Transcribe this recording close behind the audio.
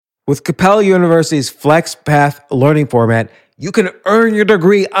With Capella University's FlexPath learning format, you can earn your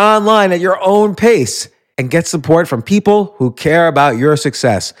degree online at your own pace and get support from people who care about your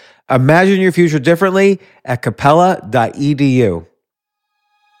success. Imagine your future differently at capella.edu.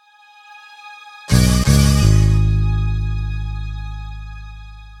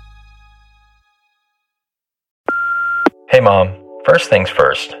 Hey Mom, first things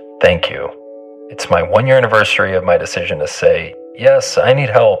first, thank you. It's my 1-year anniversary of my decision to say, yes, I need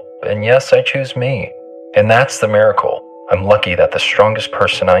help, and yes, I choose me. And that's the miracle. I'm lucky that the strongest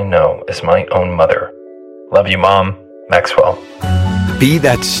person I know is my own mother. Love you, Mom. Maxwell. Be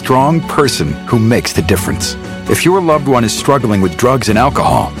that strong person who makes the difference. If your loved one is struggling with drugs and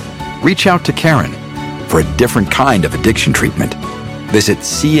alcohol, reach out to Karen for a different kind of addiction treatment. Visit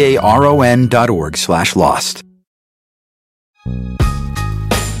caron.org/lost.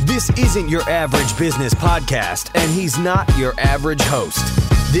 This isn't your average business podcast, and he's not your average host.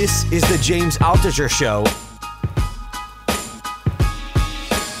 This is the James Altucher Show.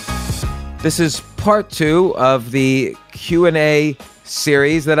 This is part 2 of the Q&A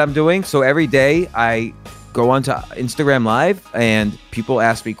series that I'm doing. So every day I go onto Instagram Live and people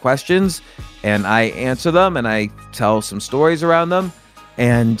ask me questions and I answer them and I tell some stories around them.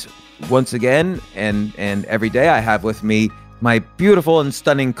 And once again, and every day I have with me my beautiful and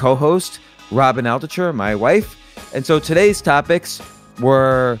stunning co-host, Robin Altucher, my wife. And so today's topics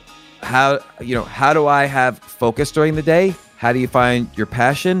were how do I have focus during the day? How do you find your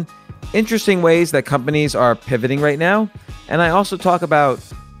passion? Interesting ways that companies are pivoting right now. And I also talk about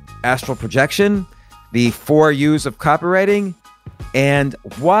astral projection, the 4 U's of copywriting, and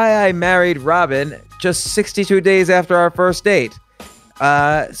why I married Robin just 62 days after our first date.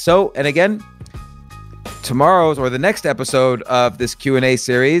 And again, tomorrow's or the next episode of this Q&A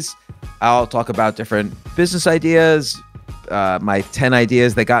series, I'll talk about different business ideas, my 10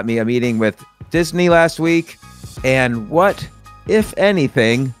 ideas that got me a meeting with Disney last week, and what, if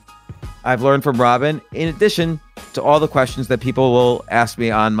anything, I've learned from Robin, in addition to all the questions that people will ask me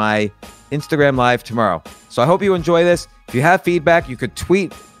on my Instagram Live tomorrow. So I hope you enjoy this. If you have feedback, you could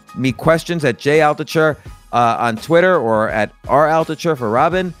tweet me questions at jaltucher on Twitter or at raltucher for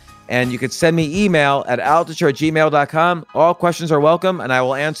Robin. And you could send me email at altucher@gmail.com. All questions are welcome, and I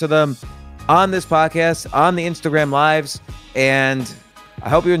will answer them on this podcast, on the Instagram Lives. And I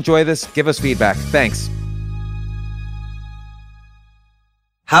hope you enjoy this. Give us feedback. Thanks.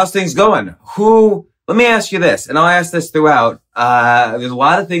 How's things going? Let me ask you this, and I'll ask this throughout. There's a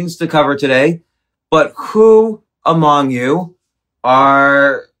lot of things to cover today, but who among you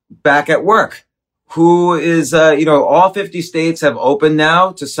are back at work? Who is, all 50 states have opened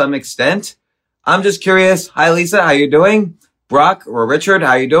now to some extent. I'm just curious. Hi, Lisa. How you doing? Brock or Richard,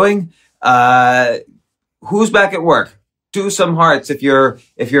 how you doing? Who's back at work? Do some hearts if you're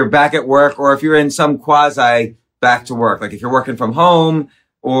back at work, or if you're in some quasi back to work, like if you're working from home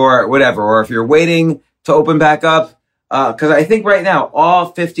or whatever, or if you're waiting to open back up. Cause I think right now all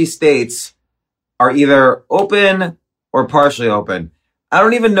 50 states are either open or partially open. I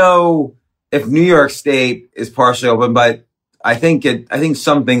don't even know if New York State is partially open, but I think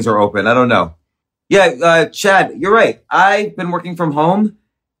some things are open. I don't know. Yeah, Chad, you're right. I've been working from home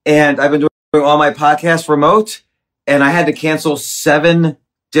and I've been doing all my podcasts remote, and I had to cancel 7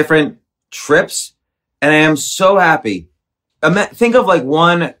 different trips, and I am so happy. Think of like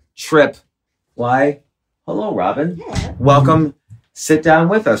one trip. Why? Hello, Robin. Yeah. Welcome. Sit down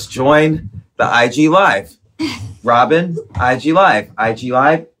with us. Join the IG Live. Robin, IG Live. IG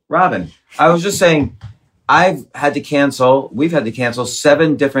Live, Robin. I was just saying, we've had to cancel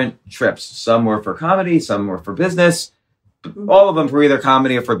 7 different trips. Some were for comedy, some were for business. All of them for either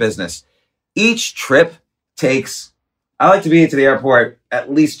comedy or for business. Each trip takes, I like to be to the airport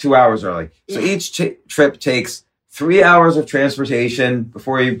at least 2 hours early. So each trip takes 3 hours of transportation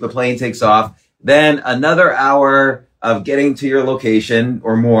before the plane takes off, then another hour of getting to your location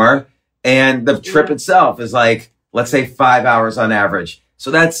or more. And the trip itself is like, let's say 5 hours on average. So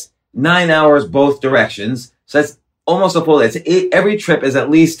that's 9 hours both directions. So that's almost a full day. Every trip is at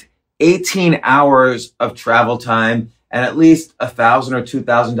least 18 hours of travel time and at least $1,000 or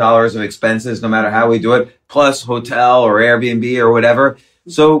 $2,000 of expenses, no matter how we do it, plus hotel or Airbnb or whatever.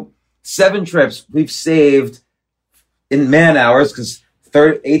 So 7 trips we've saved in man hours, because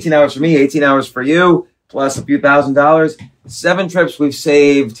 18 hours for me, 18 hours for you, plus a few $1,000. 7 trips we've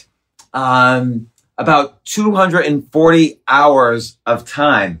saved about 240 hours of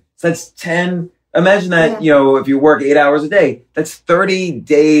time. So that's 10. Imagine that, if you work 8 hours a day, that's 30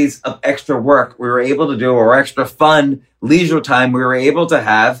 days of extra work we were able to do, or extra fun, leisure time we were able to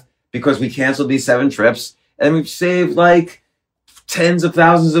have because we canceled these 7 trips. And we've saved like tens of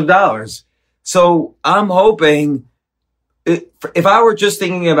thousands of dollars. So I'm hoping, if I were just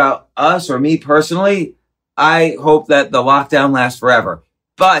thinking about us or me personally, I hope that the lockdown lasts forever.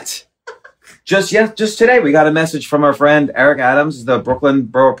 But just today, we got a message from our friend Eric Adams, the Brooklyn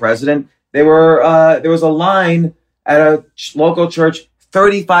Borough President. There was a line at a local church,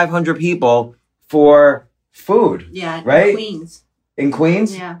 3,500 people for food. Yeah, right? Queens. In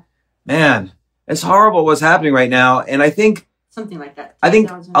Queens? Yeah. Man, it's horrible what's happening right now. And I think something like that. I think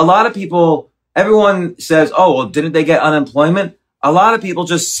a lot of people, everyone says, oh, well, didn't they get unemployment? A lot of people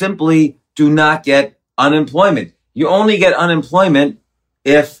just simply do not get unemployment. You only get unemployment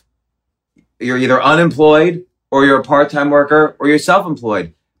if you're either unemployed or you're a part-time worker or you're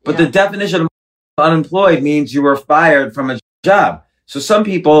self-employed. But the definition of unemployed means you were fired from a job. So some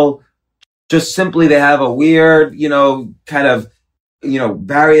people just simply, they have a weird, kind of,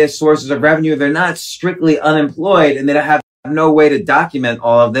 various sources of revenue. They're not strictly unemployed and they have no way to document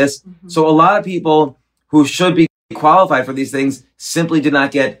all of this. Mm-hmm. So a lot of people who should be qualified for these things simply did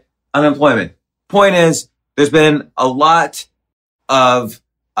not get unemployment. Point is, there's been a lot of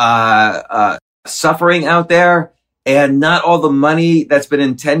suffering out there, and not all the money that's been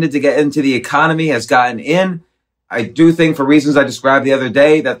intended to get into the economy has gotten in. I do think, for reasons I described the other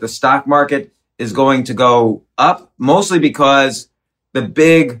day, that the stock market is going to go up, mostly because the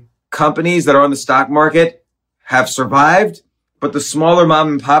big companies that are on the stock market have survived, but the smaller mom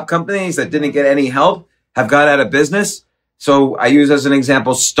and pop companies that didn't get any help have got out of business. So I use as an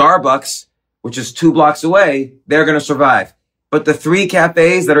example, Starbucks, which is 2 blocks away, they're going to survive. But the 3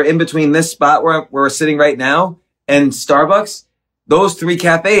 cafes that are in between this spot where we're sitting right now and Starbucks, those 3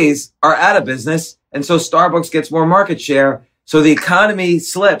 cafes are out of business. And so Starbucks gets more market share. So the economy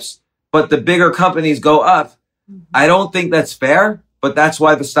slips, but the bigger companies go up. I don't think that's fair, but that's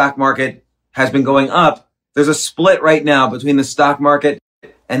why the stock market has been going up. There's a split right now between the stock market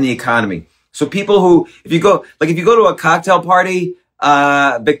and the economy. So people who, if you go to a cocktail party,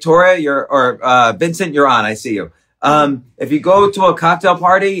 Victoria, Vincent, you're on, I see you. If you go to a cocktail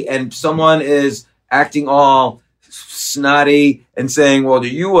party and someone is acting all snotty and saying, well, the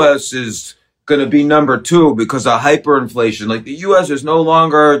U.S. is going to be number 2 because of hyperinflation, like the U.S. is no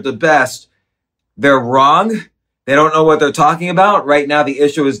longer the best, they're wrong. They don't know what they're talking about. Right now, the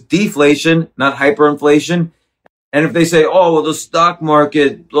issue is deflation, not hyperinflation. And if they say, oh, well, the stock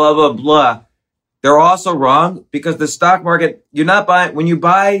market, blah, blah, blah, they're also wrong, because the stock market, you're not buying, when you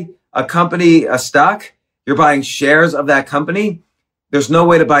buy a company, a stock, you're buying shares of that company. There's no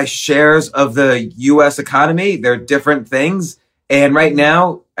way to buy shares of the U.S. economy. They're different things. And right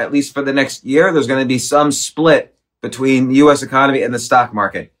now, at least for the next year, there's going to be some split between the U.S. economy and the stock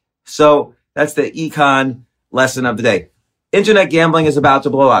market. So that's the econ lesson of the day. Internet gambling is about to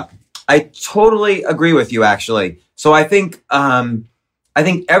blow up. I totally agree with you, actually. So I think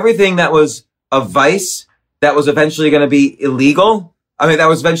everything that was a vice that was eventually going to be illegal, that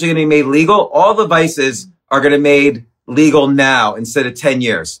was eventually going to be made legal, all the vices are going to be made legal now instead of 10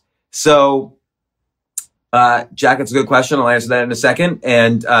 years. So, Jack, it's a good question. I'll answer that in a second.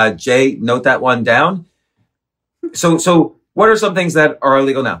 And Jay, note that one down. So what are some things that are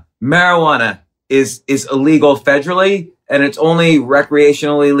illegal now? Marijuana is illegal federally, and it's only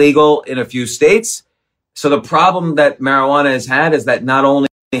recreationally legal in a few states. So the problem that marijuana has had is that not only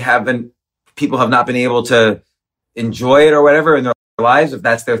people have not been able to enjoy it or whatever in their lives, if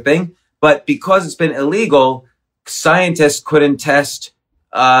that's their thing, but because it's been illegal, scientists couldn't test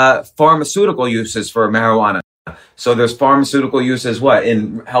pharmaceutical uses for marijuana. So there's pharmaceutical uses,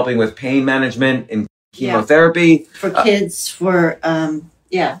 in helping with pain management, in chemotherapy. For kids, for, a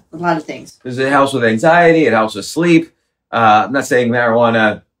lot of things. Because it helps with anxiety, it helps with sleep. I'm not saying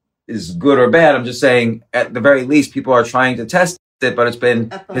marijuana is good or bad. I'm just saying, at the very least, people are trying to test it, but it's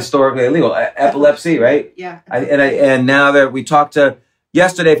been historically illegal. Epilepsy, right? Yeah. And now that we talked to,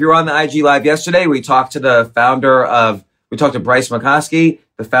 yesterday, if you were on the IG Live yesterday, we talked to Bryce McCoskey,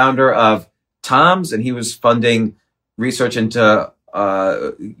 the founder of Tom's, and he was funding research into,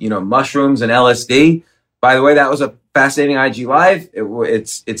 mushrooms and LSD. By the way, that was a fascinating IG Live.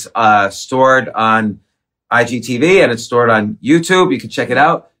 It's stored on IGTV and it's stored on YouTube. You can check it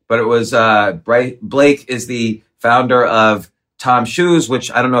out. But it was, Blake is the founder of Tom's Shoes,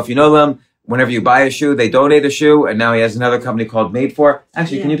 which I don't know if you know them. Whenever you buy a shoe, they donate a shoe. And now he has another company called Made For.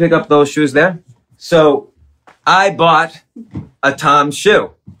 Actually, Can you pick up those shoes there? So I bought a Tom's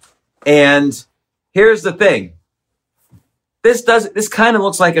shoe. And here's the thing. This kind of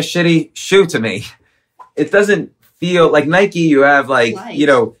looks like a shitty shoe to me. It doesn't feel like Nike. You have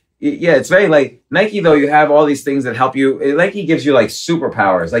it's very light. Nike, though, you have all these things that help you. Nike gives you like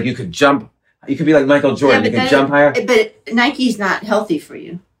superpowers. Like you could jump You could be like Michael Jordan. You can jump higher. But Nike's not healthy for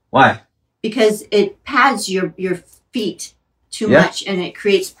you. Why? Because it pads your feet too much, and it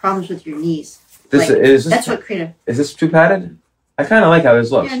creates problems with your knees. That's what created. Is this too padded? I kind of like how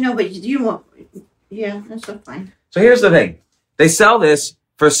this looks. Yeah, no, but you won't. Yeah, that's so fine. So here's the thing: they sell this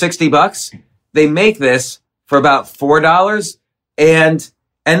for $60. They make this for about $4, and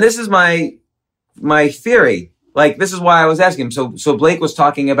this is my theory. Like, this is why I was asking him. So Blake was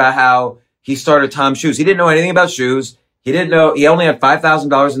talking about how he started Tom's Shoes. He didn't know anything about shoes. He didn't know. He only had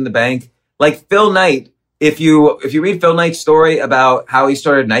 $5,000 in the bank. Like Phil Knight, if you read Phil Knight's story about how he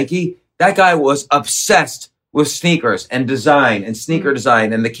started Nike, that guy was obsessed with sneakers and design and sneaker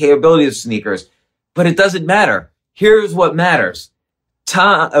design and the capability of sneakers. But it doesn't matter. Here's what matters.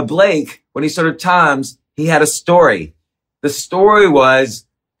 Blake, when he started Tom's, he had a story. The story was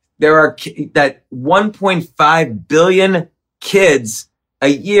there are that 1.5 billion kids a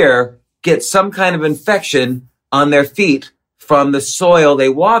year get some kind of infection on their feet from the soil they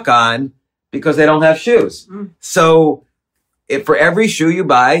walk on because they don't have shoes. So for every shoe you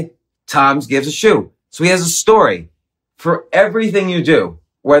buy, Tom's gives a shoe. So he has a story for everything you do,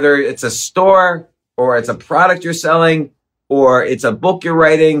 whether it's a store or it's a product you're selling or it's a book you're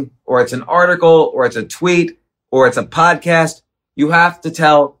writing or it's an article or it's a tweet or it's a podcast. You have to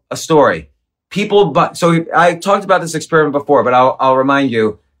tell a story. So I talked about this experiment before, but I'll remind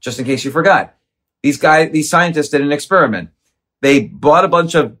you just in case you forgot. These scientists did an experiment. They bought a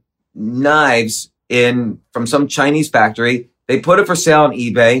bunch of knives from some Chinese factory. They put it for sale on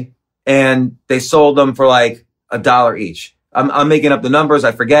eBay and they sold them for like $1 each. I'm making up the numbers.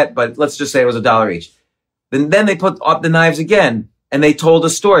 I forget, but let's just say it was $1 each. Then they put up the knives again and they told a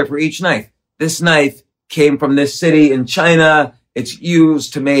story for each knife. This knife came from this city in China. It's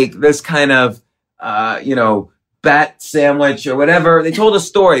used to make this kind of, bat sandwich or whatever. They told a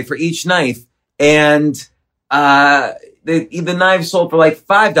story for each knife. And the knives sold for like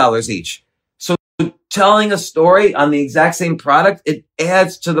 $5 each. So telling a story on the exact same product, it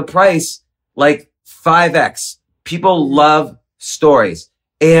adds to the price like 5x. People love stories.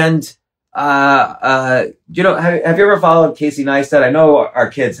 And, have you ever followed Casey Neistat? I know our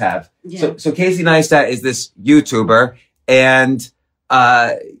kids have. Yeah. So Casey Neistat is this YouTuber and,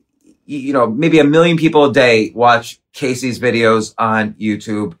 maybe 1 million people a day watch Casey's videos on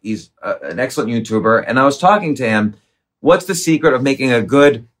YouTube. He's an excellent YouTuber. And I was talking to him, what's the secret of making a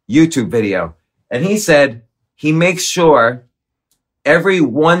good YouTube video? And he said he makes sure every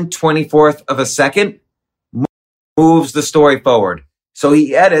 1/24th of a second moves the story forward. So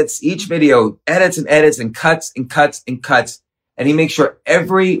he edits each video, edits and cuts and cuts and cuts. And he makes sure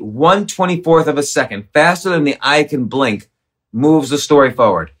every 1/24th of a second, faster than the eye can blink, moves the story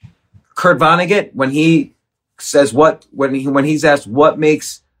forward. Kurt Vonnegut, when he says when he's asked what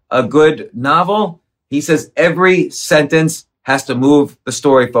makes a good novel, he says every sentence has to move the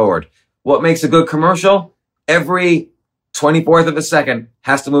story forward. What makes a good commercial? Every 24th of a second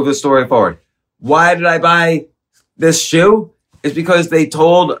has to move the story forward. Why did I buy this shoe? It's because they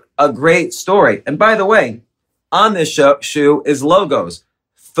told a great story. And by the way, on this shoe is logos.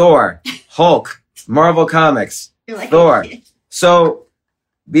 Thor, Hulk, Marvel Comics, Thor. So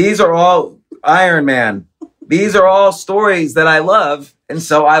these are all Iron Man. These are all stories that I love. And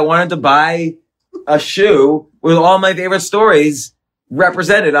so I wanted to buy a shoe with all my favorite stories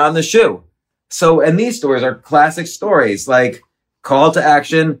represented on the shoe. So, and these stories are classic stories like call to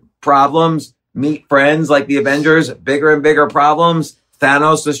action, problems, meet friends like the Avengers, bigger and bigger problems.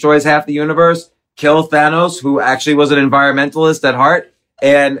 Thanos destroys half the universe, kill Thanos, who actually was an environmentalist at heart,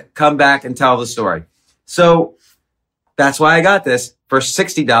 and come back and tell the story. So that's why I got this for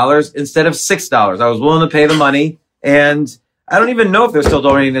 $60 instead of $6. I was willing to pay the money, and I don't even know if they're still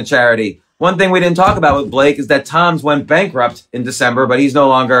donating to charity. One thing we didn't talk about with Blake is that Tom's went bankrupt in December, but he's no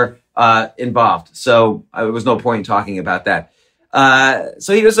longer involved. So there was no point in talking about that.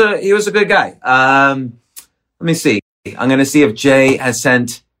 So he was a good guy. Let me see. I'm going to see if Jay has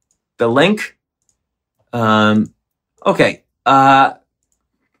sent the link. Okay.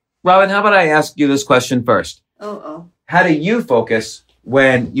 Robin, how about I ask you this question first? How do you focus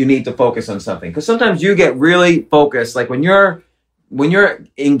when you need to focus on something? Because sometimes you get really focused, like when you're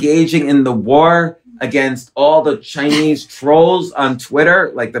engaging in the war against all the Chinese trolls on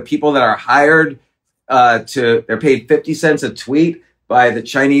Twitter, like the people that are hired they're paid 50 cents a tweet by the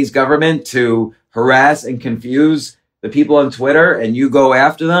Chinese government to harass and confuse the people on Twitter, and you go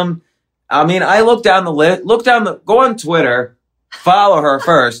after them. I mean, I look down the list, go on Twitter, follow her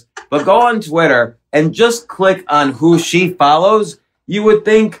first, but go on Twitter and just click on who she follows. You would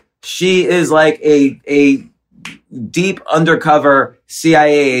think she is like a deep undercover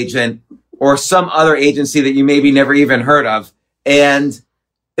CIA agent or some other agency that you maybe never even heard of. And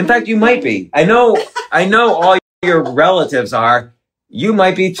in fact, you might be. I know all your relatives are. You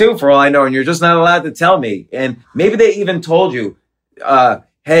might be too, for all I know, and you're just not allowed to tell me. And maybe they even told you,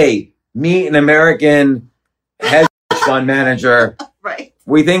 hey, meet an American hedge fund manager. Right.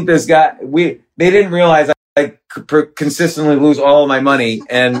 We think this guy, they didn't realize I consistently lose all of my money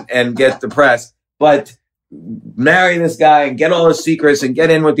and get depressed, but marry this guy and get all his secrets and get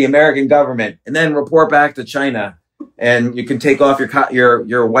in with the American government and then report back to China, and you can take off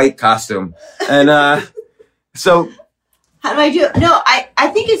your white costume. And so how do I do it? No, I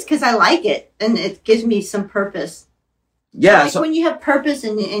think it's because I like it and it gives me some purpose. Yeah. So when you have purpose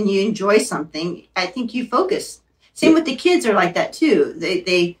and you enjoy something, I think you focus. Same with the kids are like that too.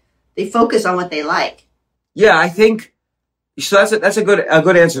 They focus on what they like. Yeah, I think so. That's a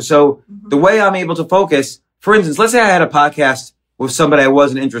good answer. So the way I'm able to focus, for instance, let's say I had a podcast with somebody I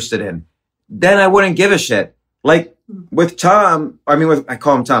wasn't interested in, then I wouldn't give a shit. Like with Tom, I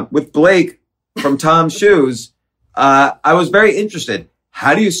call him Tom, with Blake from Tom's Shoes, I was very interested.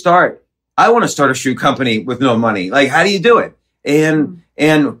 How do you start? I want to start a shoe company with no money. Like, how do you do it? And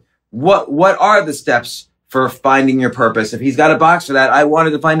what are the steps for finding your purpose? If he's got a box for that, I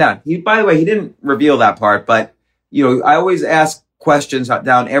wanted to find out. By the way, he didn't reveal that part, but I always ask questions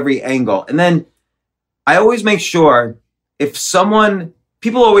down every angle. And then I always make sure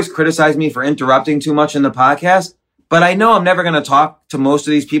people always criticize me for interrupting too much in the podcast, but I know I'm never going to talk to most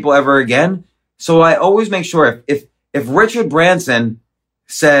of these people ever again. So I always make sure if Richard Branson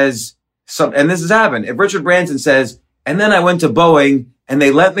says and this has happened, if Richard Branson says, and then I went to Boeing and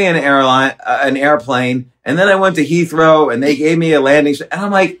they lent me an airplane, and then I went to Heathrow and they gave me a landing. And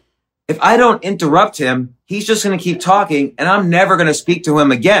I'm like, if I don't interrupt him, he's just going to keep talking and I'm never going to speak to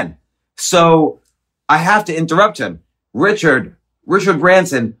him again. So I have to interrupt him. Richard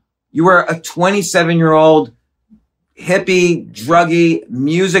Branson, you were a 27-year-old hippie, druggy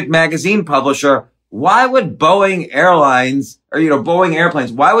music magazine publisher. Why would Boeing Airlines or, Boeing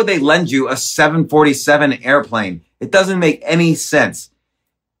Airplanes, why would they lend you a 747 airplane? It doesn't make any sense.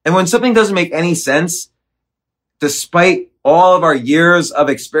 And when something doesn't make any sense, despite all of our years of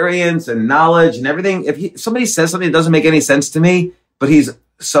experience and knowledge and everything, if somebody says something that doesn't make any sense to me, but he's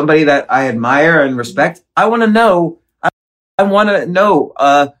somebody that I admire and respect, I want to know. I want to know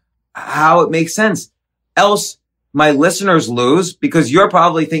how it makes sense. Else, my listeners lose because you're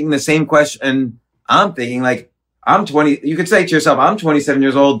probably thinking the same question I'm thinking. Like, I'm 20. You could say to yourself, I'm 27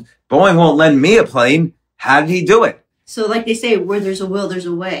 years old. Boeing won't lend me a plane. How did he do it? So like they say, where there's a will, there's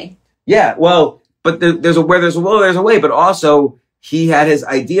a way. Yeah, well, but where there's a will, there's a way. But also, he had his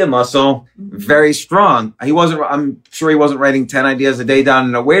idea muscle very strong. I'm sure he wasn't writing 10 ideas a day down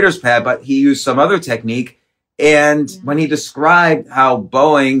in a waiter's pad, but he used some other technique. And when he described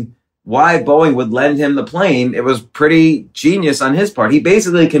why Boeing would lend him the plane, it was pretty genius on his part. He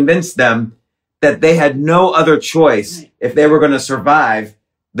basically convinced them that they had no other choice if they were going to survive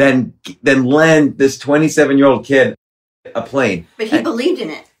than lend this 27-year-old kid a plane. But he believed in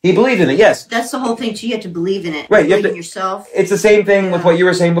it. He believed in it, yes. That's the whole thing, too. You have to believe in it. Right. You have to, in yourself. It's the same thing with what you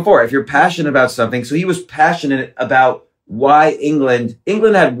were saying before. If you're passionate about something, so he was passionate about why England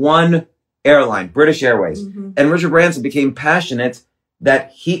had one airline, British Airways. And Richard Branson became passionate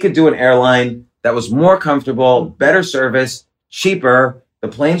that he could do an airline that was more comfortable, better service, cheaper, the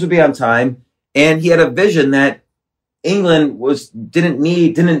planes would be on time, and he had a vision that England didn't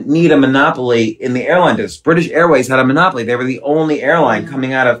need a monopoly in the airline business. British Airways had a monopoly. They were the only airline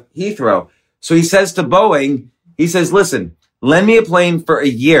coming out of Heathrow. So he says to Boeing, he says, listen, lend me a plane for a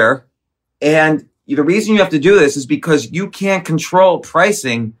year. And the reason you have to do this is because you can't control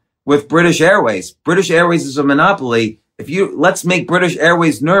pricing with British Airways. British Airways is a monopoly. Let's make British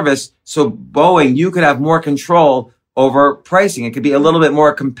Airways nervous. So Boeing, you could have more control over pricing. It could be a little bit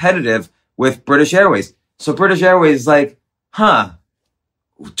more competitive with British Airways. So British Airways is like,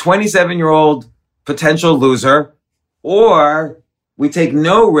 27-year-old potential loser, or we take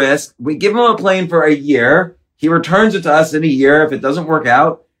no risk. We give him a plane for a year. He returns it to us in a year if it doesn't work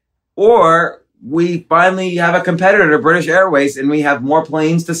out, or we finally have a competitor to British Airways and we have more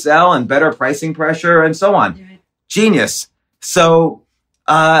planes to sell and better pricing pressure and so on. Right. Genius. So,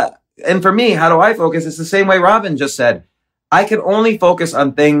 and for me, how do I focus? It's the same way Robin just said. I can only focus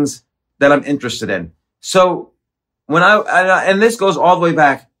on things that I'm interested in. So and this goes all the way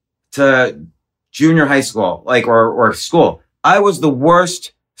back to junior high school, or school. I was the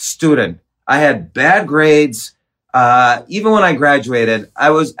worst student. I had bad grades. Even when I graduated, I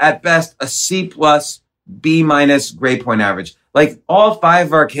was at best a C+, B- grade point average. Like all 5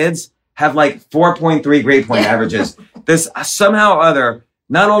 of our kids have 4.3 grade point averages. This somehow or other,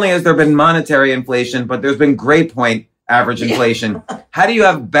 not only has there been monetary inflation, but there's been grade point average inflation. How do you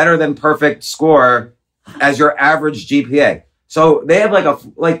have better than perfect score as your average GPA? So they have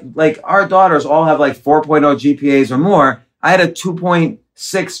like our daughters all have like 4.0 GPAs or more. I had a 2.6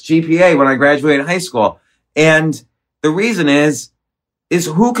 GPA when I graduated high school. And the reason is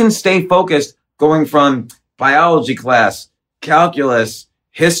who can stay focused going from biology class, calculus,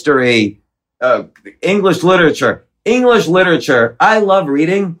 history, English literature. English literature, I love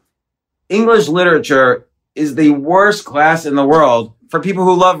reading. English literature is the worst class in the world for people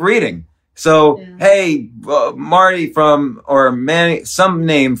who love reading. So, hey, Marty or Manny, some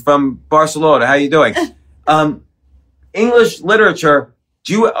name from Barcelona, how you doing? English literature,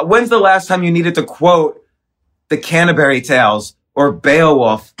 when's the last time you needed to quote the Canterbury Tales or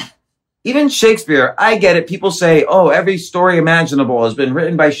Beowulf? Even Shakespeare, I get it. People say, oh, every story imaginable has been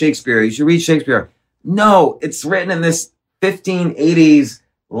written by Shakespeare. You should read Shakespeare. No, it's written in this 1580s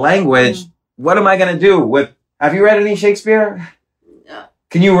language. What am I going to do have you read any Shakespeare?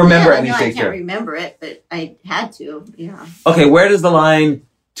 Can you remember any Shakespeare? I can't remember it, but I had to, yeah. Okay, where does the line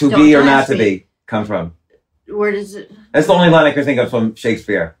to be or not to be come from? Where does it? That's the only line I can think of from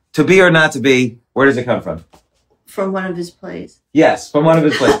Shakespeare. To be or not to be, where does it come from? From one of his plays. Yes, from one of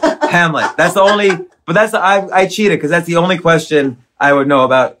his plays. Hamlet. That's the only, but I cheated because that's the only question I would know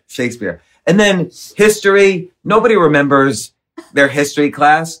about Shakespeare. And then history, nobody remembers their history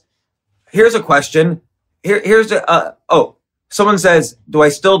class. Here's a question. Someone says, do I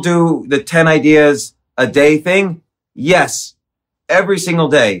still do the 10 ideas a day thing? Yes, every single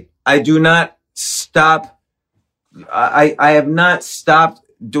day. I do not stop. I have not stopped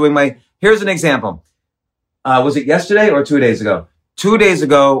doing here's an example. Was it yesterday or 2 days ago? 2 days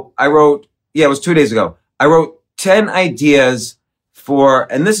ago, it was 2 days ago. I wrote 10 ideas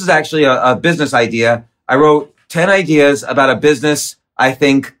and this is actually a business idea. I wrote 10 ideas about a business I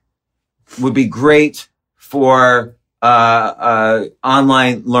think would be great for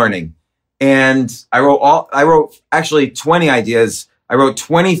online learning. And I wrote actually 20 ideas. I wrote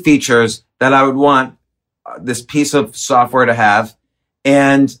 20 features that I would want this piece of software to have.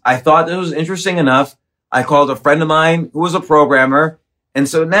 And I thought it was interesting enough. I called a friend of mine who was a programmer. And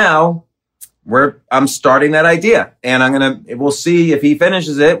so now I'm starting that idea, and we'll see if he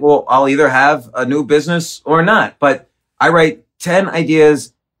finishes it. I'll either have a new business or not, but I write 10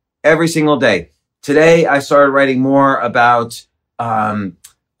 ideas every single day. Today, I started writing more about,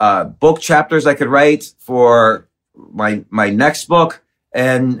 book chapters I could write for my next book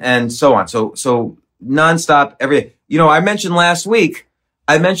and so on. So nonstop I mentioned last week,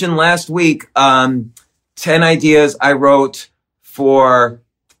 10 ideas I wrote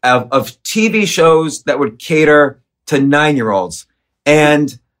of TV shows that would cater to 9-year-olds.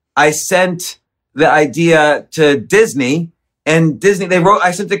 And I sent the idea to Disney, and Disney,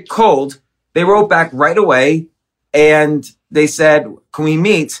 I sent it cold. They wrote back right away, and they said, can we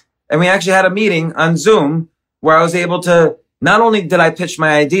meet? And we actually had a meeting on Zoom where I was able to, not only did I pitch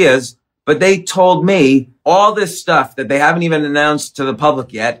my ideas, but they told me all this stuff that they haven't even announced to the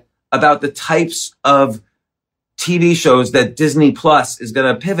public yet about the types of TV shows that Disney Plus is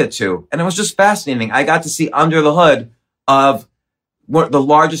going to pivot to. And it was just fascinating. I got to see under the hood of what the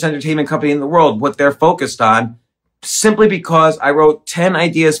largest entertainment company in the world, what they're focused on, simply because I wrote 10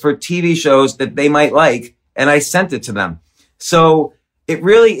 ideas for TV shows that they might like, and I sent it to them. So it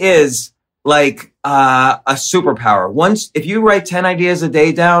really is like a superpower. If you write 10 ideas a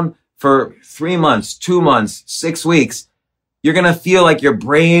day down for 3 months, 2 months, 6 weeks, you're going to feel like your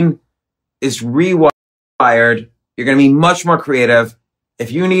brain is rewired. You're going to be much more creative.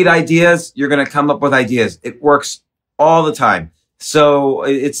 If you need ideas, you're going to come up with ideas. It works all the time. So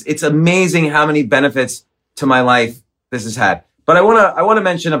it's amazing how many benefits to my life this has had. But I want to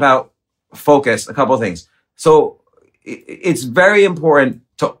mention about focus, a couple of things. So it's very important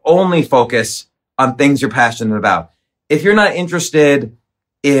to only focus on things you're passionate about. If you're not interested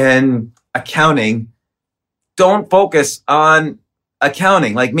in accounting, don't focus on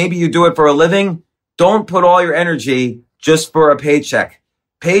accounting. Like maybe you do it for a living. Don't put all your energy just for a paycheck.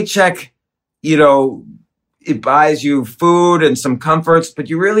 Paycheck, it buys you food and some comforts, but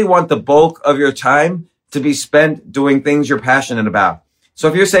you really want the bulk of your time to be spent doing things you're passionate about. So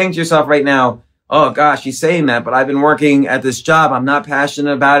if you're saying to yourself right now, oh gosh, he's saying that, but I've been working at this job. I'm not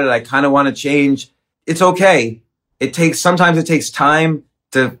passionate about it. I kind of want to change. It's okay. Sometimes it takes time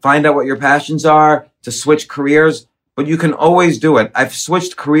to find out what your passions are, to switch careers, but you can always do it. I've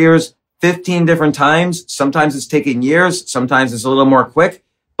switched careers 15 different times. Sometimes it's taken years. Sometimes it's a little more quick.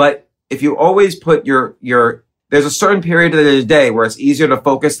 But if you always put there's a certain period of the day where it's easier to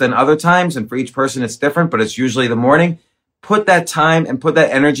focus than other times. And for each person, it's different, but it's usually the morning. put that time and put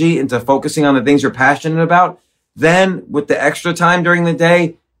that energy into focusing on the things you're passionate about. Then with the extra time during the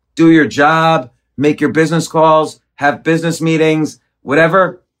day, do your job, make your business calls, have business meetings,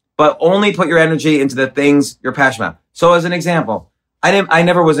 whatever, but only put your energy into the things you're passionate about. So as an example, I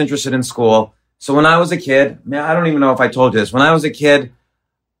never was interested in school. So when I was a kid, man, I don't even know if I told you this. When I was a kid,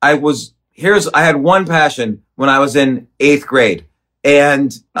 I had one passion when I was in 8th grade.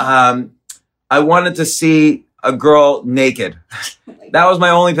 And I wanted to see a girl naked. That was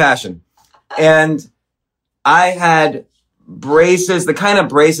my only passion. And I had braces, the kind of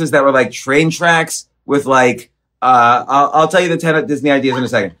braces that were like train tracks with like, I'll tell you the 10 Disney ideas in a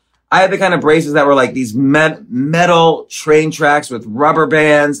second. I had the kind of braces that were like these metal train tracks with rubber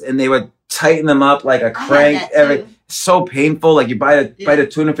bands, and they would tighten them up like a crank. So painful. Like you bite a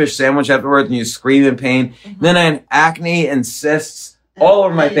tuna fish sandwich afterwards and you scream in pain. Then I had acne and cysts all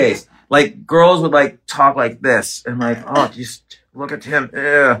over my face. Like girls would like talk like this and like, oh, just look at him.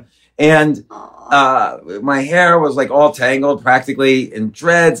 Ugh. And my hair was like all tangled practically in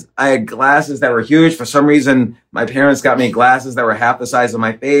dreads. I had glasses that were huge. For some reason, my parents got me glasses that were half the size of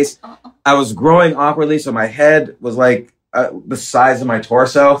my face. I was growing awkwardly, so my head was like the size of my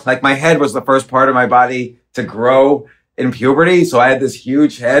torso. Like my head was the first part of my body to grow in puberty. So I had this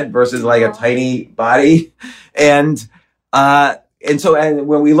huge head versus like a tiny body. And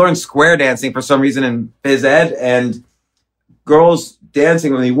when we learned square dancing for some reason in phys ed, and girls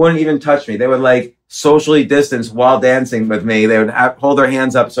dancing with me wouldn't even touch me. They would like socially distance while dancing with me. They would hold their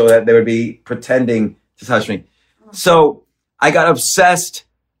hands up so that they would be pretending to touch me. So I got obsessed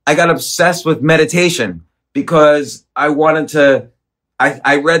with meditation because I wanted to,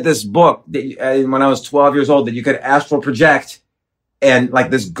 I read this book when I was 12 years old that you could astral project, and like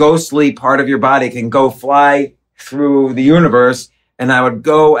this ghostly part of your body can go fly through the universe. And I would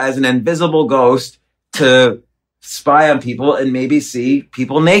go as an invisible ghost to spy on people and maybe see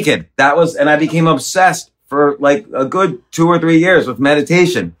people naked. And I became obsessed for like a good 2 or 3 years with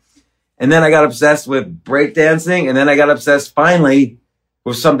meditation. And then I got obsessed with breakdancing. And then I got obsessed finally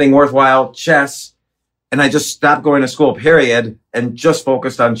with something worthwhile, chess. And I just stopped going to school, period, and just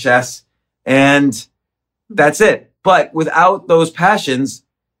focused on chess. And that's it. But without those passions,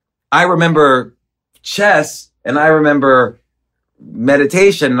 I remember chess and I remember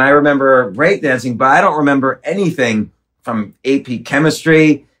meditation and I remember breakdancing, but I don't remember anything from AP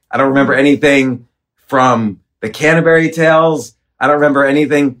chemistry. I don't remember anything from the Canterbury Tales. I don't remember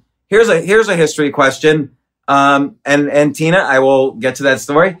anything. Here's a history question. And Tina, I will get to that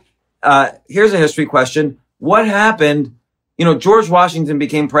story. Here's a history question. What happened? George Washington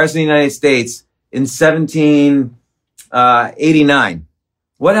became president of the United States in 1789.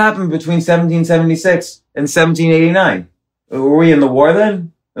 What happened between 1776 and 1789? Were we in the war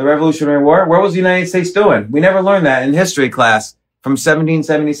then? The Revolutionary War? Where was the United States doing? We never learned that in history class from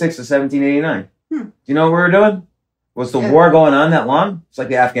 1776 to 1789. Do you know what we were doing? Was the war going on that long? It's like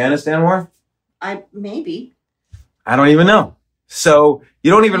the Afghanistan war? Maybe. I don't even know. So you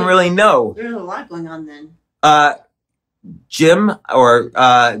don't even really know. There's a lot going on then. Jim, or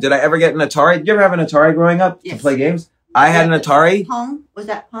did I ever get an Atari? Did you ever have an Atari growing up to play games? I had an Atari. Pong? Was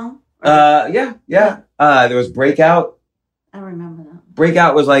that Pong? Yeah. There was Breakout. I don't remember that.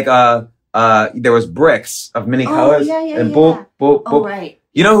 Breakout was like there was bricks of many colors. And boop, boop, boop. Oh, right.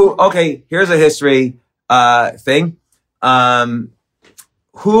 You know who? Okay, here's a history thing.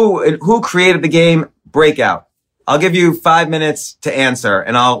 Who created the game Breakout? I'll give you 5 minutes to answer,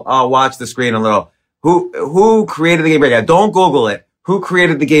 and I'll watch the screen a little. Who created the game Breakout? Don't Google it. Who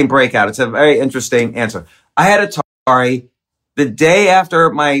created the game Breakout? It's a very interesting answer. I had Atari the day after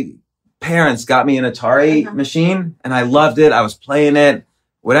my parents got me an Atari machine, and I loved it. I was playing it,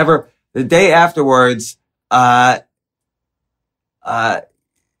 whatever. The day afterwards, I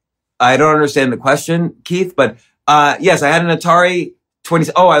don't understand the question, Keith, but yes, I had an Atari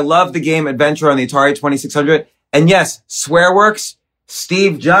 20. Oh, I love the game Adventure on the Atari 2600. And yes, Swearworks,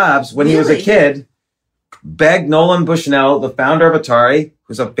 Steve Jobs, when he was a kid, begged Nolan Bushnell, the founder of Atari,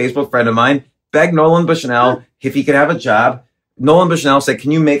 who's a Facebook friend of mine, begged Nolan Bushnell if he could have a job. Nolan Bushnell said,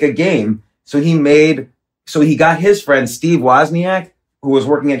 can you make a game? So he got his friend Steve Wozniak, who was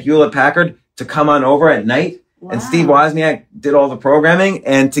working at Hewlett Packard, to come on over at night. Wow. And Steve Wozniak did all the programming.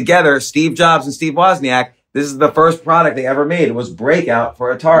 And together, Steve Jobs and Steve Wozniak, this is the first product they ever made. It was Breakout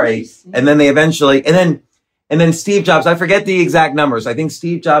for Atari. And then they eventually, and then Steve Jobs, I forget the exact numbers. I think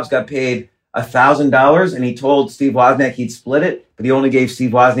Steve Jobs got paid $1,000 and he told Steve Wozniak he'd split it, but he only gave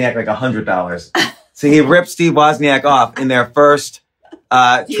Steve Wozniak like $100. So he ripped Steve Wozniak off in their first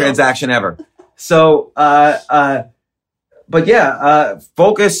transaction ever. So, but yeah,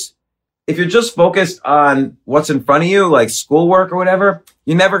 focus if you're just focused on what's in front of you, like schoolwork or whatever,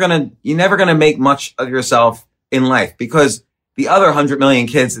 you're never gonna make much of yourself in life, because the other 100 million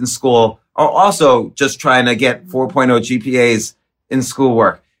kids in school are also just trying to get 4.0 GPAs in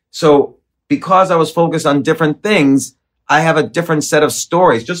schoolwork. So because I was focused on different things, I have a different set of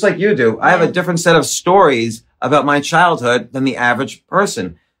stories, just like you do. I have a different set of stories about my childhood than the average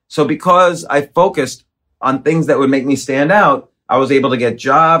person. So because I focused on things that would make me stand out, I was able to get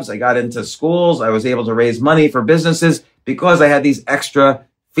jobs. I got into schools. I was able to raise money for businesses because I had these extra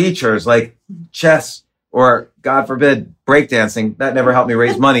features like chess or, God forbid, breakdancing. That never helped me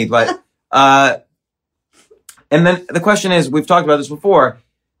raise money. But, and then the question is, we've talked about this before.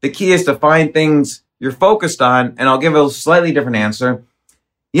 The key is to find things you're focused on. And I'll give a slightly different answer.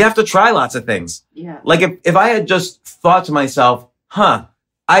 You have to try lots of things. Yeah. Like if I had just thought to myself,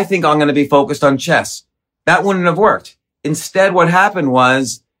 I think I'm going to be focused on chess, that wouldn't have worked. Instead, what happened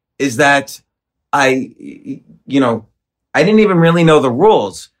is that I didn't even really know the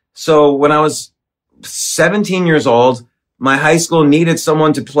rules. So when I was 17 years old, my high school needed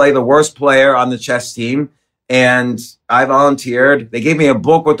someone to play the worst player on the chess team. And I volunteered. They gave me a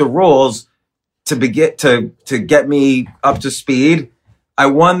book with the rules to get me up to speed. I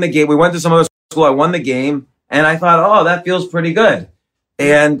won the game. We went to some other school. I won the game. And I thought, oh, that feels pretty good.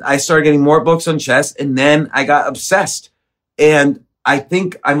 And I started getting more books on chess. And then I got obsessed. And I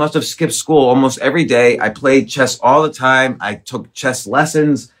think I must have skipped school almost every day. I played chess all the time. I took chess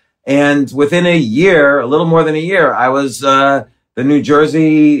lessons. And within a year, a little more than a year, I was I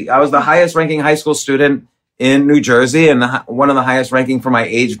was the highest ranking high school student in New Jersey and one of the highest ranking for my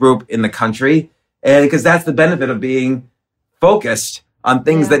age group in the country. And because that's the benefit of being focused on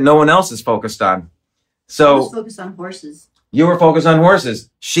things that no one else is focused on. So I was focused on horses. You were focused on horses.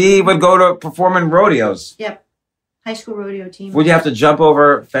 She would go to perform in rodeos. Yep. High school rodeo team. Would you have to jump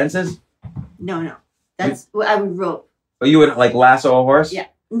over fences? No. That's what I would rope. Or you would like lasso a horse? Yeah.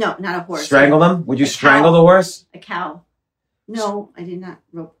 No, not a horse. Strangle them? Would you strangle the horse? A cow. No, I did not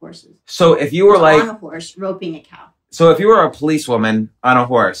rope horses. So if you were on a horse, roping a cow. So if you were a policewoman on a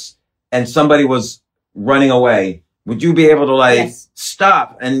horse and somebody was running away, would you be able to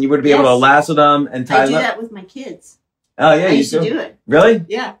stop and you would be able to lasso them and tie them up? I do that with my kids. Oh yeah, I used to do it. Really?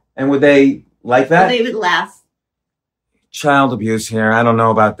 Yeah. And would they like that? Well, they would laugh. Child abuse here. I don't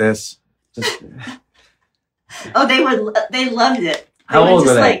know about this. Oh, they loved it. How old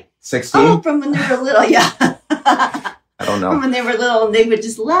were they? 16? Oh, from when they were little, yeah. I don't know. From when they were little, and they would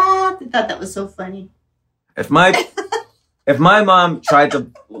just laugh. They thought that was so funny. If my mom tried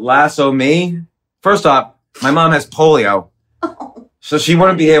to lasso me, first off, my mom has polio, so she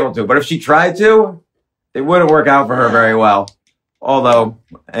wouldn't be able to. But if she tried to, it wouldn't work out for her very well. Although,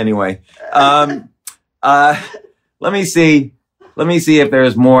 anyway, let me see if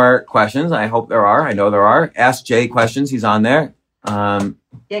there's more questions. I hope there are. I know there are. Ask Jay questions. He's on there. Yeah,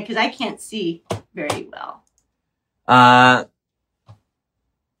 because I can't see very well.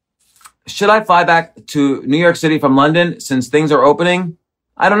 Should I fly back to New York City from London since things are opening?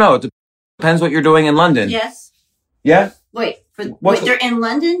 I don't know. It depends what you're doing in London. Yes. Yeah? Wait, they're in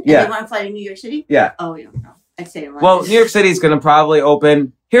London and they want to fly to New York City? Yeah. Oh, we don't know. I'd say in London. Well, New York City is going to probably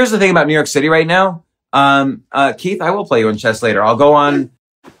open. Here's the thing about New York City right now. Keith, I will play you in chess later. I'll go on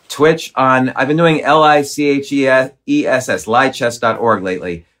Twitch I've been doing LICHESS, lichess.org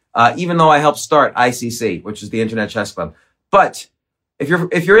lately. Even though I helped start ICC, which is the Internet Chess Club. But if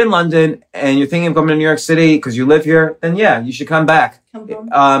you're in London and you're thinking of coming to New York City because you live here, then yeah, you should come back.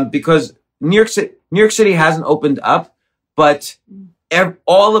 Because New York City hasn't opened up, but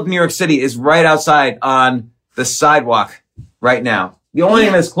all of New York City is right outside on the sidewalk right now. The only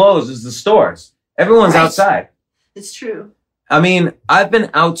thing that's closed is the stores. Everyone's outside. It's true. I mean, I've been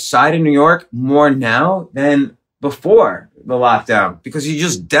outside in New York more now than before the lockdown because you're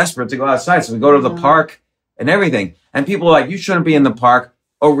just desperate to go outside. So we go to the park and everything. And people are like, you shouldn't be in the park.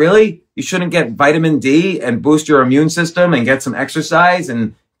 Oh, really? You shouldn't get vitamin D and boost your immune system and get some exercise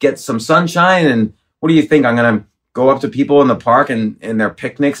and get some sunshine? And what do you think? I'm going to go up to people in the park and in their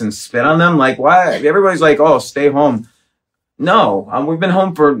picnics and spit on them? Like, why? Everybody's like, oh, stay home. No, we've been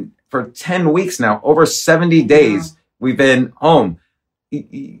home for 10 weeks now. Over 70 days we've been home.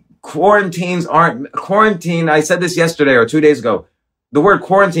 Quarantine. I said this yesterday or 2 days ago. The word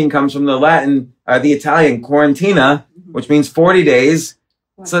quarantine comes from the Italian quarantina, which means 40 days.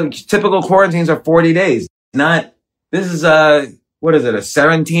 So typical quarantines are 40 days. This is what is it? A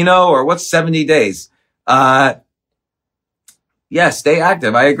Serentino or what's 70 days? Stay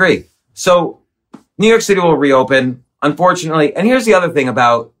active. I agree. So New York City will reopen, unfortunately. And here's the other thing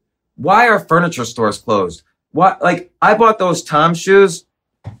about why are furniture stores closed? I bought those Tom shoes.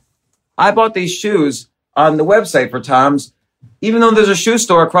 I bought these shoes on the website for Tom's, even though there's a shoe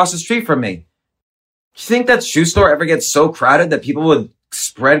store across the street from me. Do you think that shoe store ever gets so crowded that people would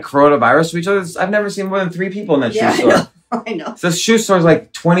spread coronavirus to each other? I've never seen more than 3 people in that shoe store. I know. So the shoe store is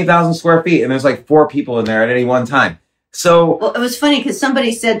like 20,000 square feet, and there's like 4 people in there at any one time. So, well, it was funny because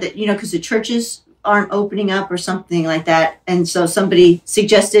somebody said that, because the churches aren't opening up or something like that. And so somebody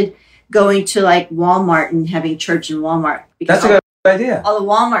suggested going to like Walmart and having church in Walmart. That's a good idea. All the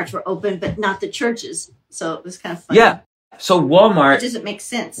Walmarts were open, but not the churches. So it was kind of funny. Yeah. So Walmart. It doesn't make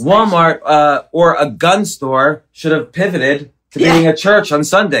sense. Walmart or a gun store should have pivoted to being a church on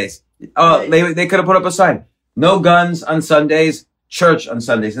Sundays. Right. They could have put up a sign. No guns on Sundays, church on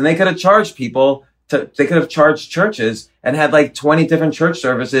Sundays. And they could have charged people they could have charged churches and had like 20 different church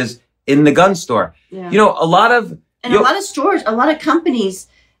services in the gun store. Yeah. A lot of stores, a lot of companies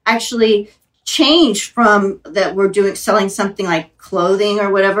actually changed from that were selling something like clothing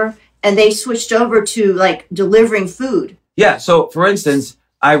or whatever, and they switched over to like delivering food. Yeah. So for instance,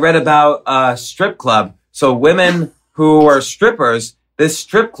 I read about a strip club. So women who are strippers, this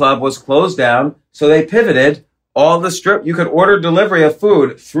strip club was closed down. So they pivoted. You could order delivery of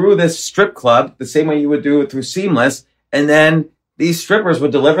food through this strip club, the same way you would do it through Seamless. And then these strippers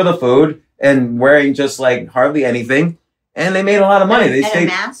would deliver the food and wearing just like hardly anything. And they made a lot of money. They stayed. A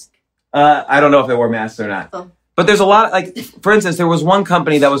mask? I don't know if they wore masks or not. Oh. But there's a lot, like, for instance, there was one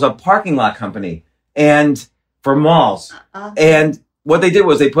company that was a parking lot company and for malls. And what they did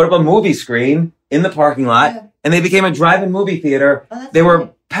was they put up a movie screen in the parking lot and they became a drive-in movie theater. They were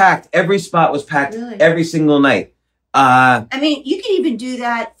packed. Every spot was packed every single night. I mean, you can even do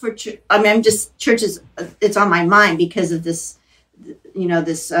that for churches. It's on my mind because of this,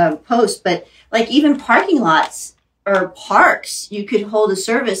 this post. But like even parking lots or parks, you could hold a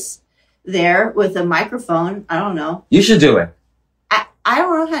service there with a microphone. I don't know. You should do it. I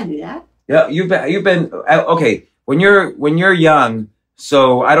don't know how to do that. Yeah, you've been okay. When you're young,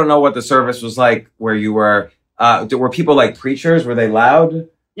 so I don't know what the service was like where you were. Were people like preachers? Were they loud?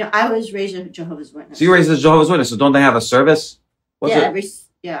 I was raised a Jehovah's Witness. So you were raised as a Jehovah's Witness, so don't they have a service?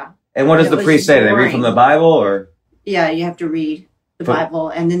 Yeah. And what does the priest say? Do they read from the Bible or? Yeah, you have to read the Bible,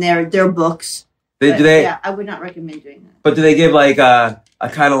 and then their books. Yeah, I would not recommend doing that. But do they give like a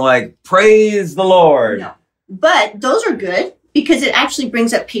kind of like praise the Lord? No, but those are good because it actually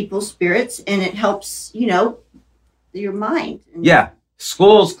brings up people's spirits and it helps your mind. Yeah,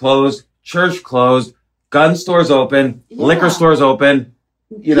 schools closed, church closed, gun stores open, liquor stores open.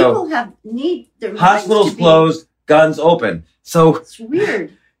 People need their hospitals closed, guns open. So it's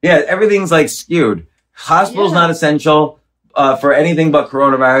weird. Yeah, everything's like skewed. Hospitals not essential for anything but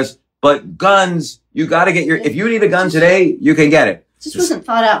coronavirus. But guns, you got to get if you need a gun today, you can get it. This wasn't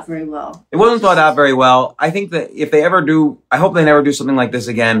thought out very well. It wasn't thought out very well. I think that if they ever do, I hope they never do something like this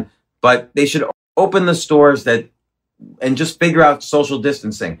again, but they should open the stores and just figure out social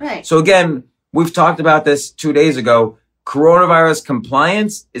distancing. Right. So again, we've talked about this 2 days ago. Coronavirus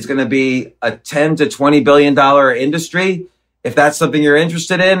compliance is going to be a $10 to $20 billion industry. If that's something you're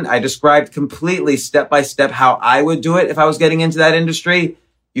interested in, I described completely step by step how I would do it if I was getting into that industry.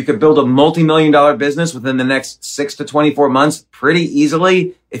 You could build a multi-million-dollar business within the next 6 to 24 months pretty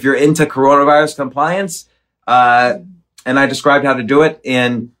easily if you're into coronavirus compliance. And I described how to do it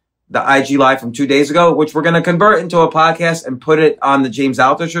in the IG Live from 2 days ago, which we're going to convert into a podcast and put it on the James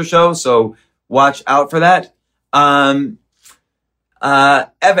Altucher Show. So watch out for that. Evan,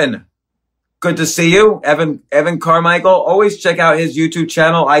 good to see you. Evan Carmichael. Always check out his YouTube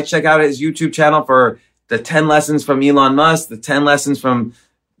channel. I check out his YouTube channel for the 10 lessons from Elon Musk, the 10 lessons from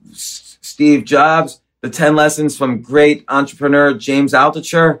Steve Jobs, the 10 lessons from great entrepreneur James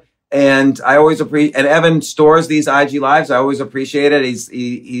Altucher. And I always appreciate, and Evan stores these IG Lives. I always appreciate it.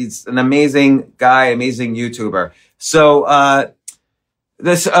 He's an amazing guy, amazing YouTuber. So,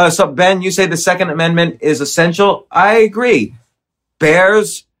 so Ben, you say the Second Amendment is essential. I agree.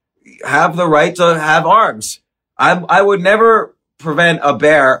 Bears have the right to have arms. I would never prevent a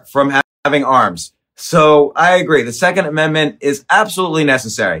bear from having arms. So I agree. The Second Amendment is absolutely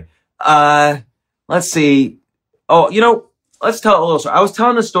necessary. Let's see. Oh, let's tell a little story. I was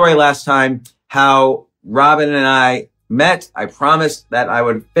telling the story last time how Robin and I met. I promised that I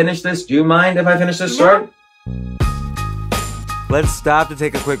would finish this. Do you mind if I finish this story? Let's stop to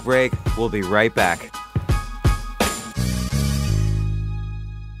take a quick break. We'll be right back.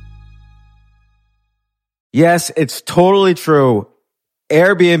 Yes, it's totally true.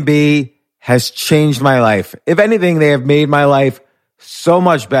 Airbnb has changed my life. If anything, they have made my life so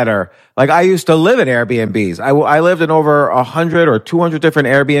much better. Like I used to live in Airbnbs. I lived in over 100 or 200 different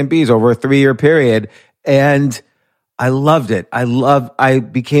Airbnbs over a 3-year period. And I loved it. I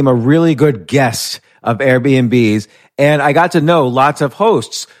became a really good guest of Airbnbs, and I got to know lots of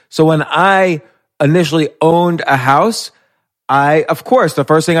hosts. So when I initially owned a house, of course, the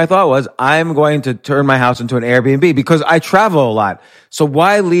first thing I thought was, I'm going to turn my house into an Airbnb because I travel a lot. So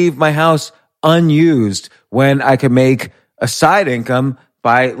why leave my house unused when I can make a side income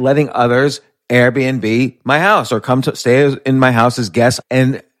by letting others Airbnb my house or come to stay in my house as guests?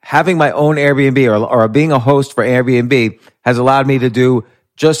 And having my own Airbnb or being a host for Airbnb has allowed me to do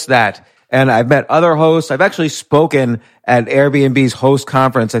just that. And I've met other hosts. I've actually spoken at Airbnb's host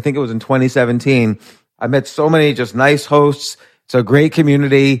conference. I think it was in 2017. I met so many just nice hosts. It's a great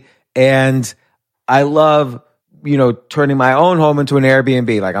community. And I love, turning my own home into an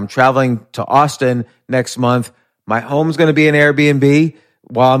Airbnb. Like I'm traveling to Austin next month. My home's going to be an Airbnb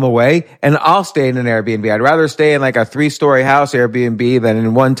while I'm away, and I'll stay in an Airbnb. I'd rather stay in like a 3-story house Airbnb than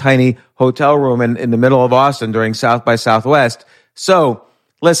in one tiny hotel room in the middle of Austin during South by Southwest. So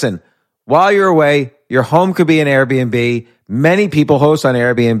listen, while you're away, your home could be an Airbnb. Many people host on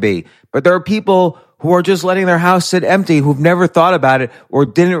Airbnb, but there are people who are just letting their house sit empty, who've never thought about it or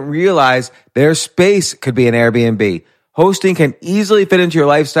didn't realize their space could be an Airbnb. Hosting can easily fit into your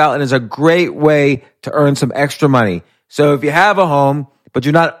lifestyle and is a great way to earn some extra money. So if you have a home, but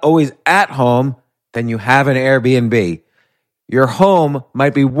you're not always at home, then you have an Airbnb. Your home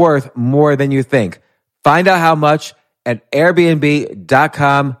might be worth more than you think. Find out how much at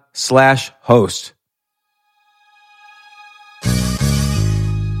airbnb.com/host.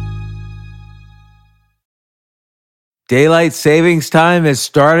 Daylight savings time is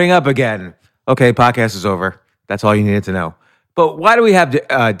starting up again. Okay, podcast is over. That's all you needed to know. But why do we have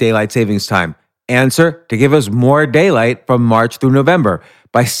daylight savings time? Answer: to give us more daylight from March through November.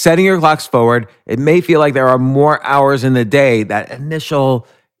 By setting your clocks forward, it may feel like there are more hours in the day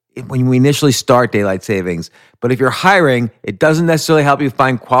when we initially start daylight savings. But if you're hiring, it doesn't necessarily help you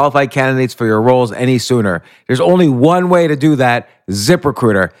find qualified candidates for your roles any sooner. There's only one way to do that: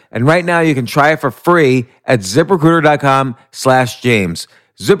 ZipRecruiter. And right now you can try it for free at ZipRecruiter.com/James.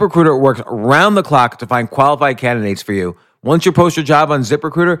 ZipRecruiter works around the clock to find qualified candidates for you. Once you post your job on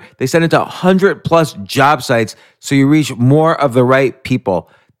ZipRecruiter, they send it to 100 plus job sites so you reach more of the right people.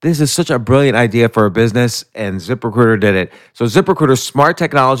 This is such a brilliant idea for a business, and ZipRecruiter did it. So ZipRecruiter's smart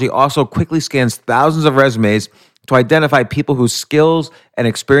technology also quickly scans thousands of resumes to identify people whose skills and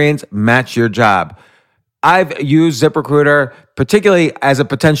experience match your job. I've used ZipRecruiter particularly as a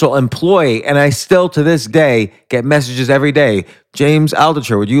potential employee, and I still to this day get messages every day. James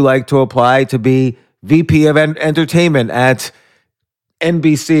Altucher, would you like to apply to be VP of Entertainment at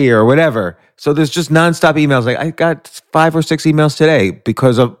NBC or whatever? So there's just nonstop emails. Like I got 5 or 6 emails today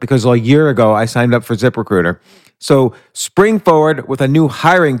because a year ago I signed up for ZipRecruiter. So spring forward with a new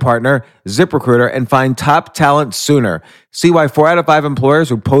hiring partner, ZipRecruiter, and find top talent sooner. See why 4 out of 5 employers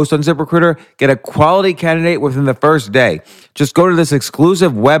who post on ZipRecruiter get a quality candidate within the first day. Just go to this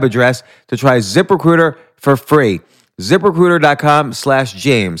exclusive web address to try ZipRecruiter for free.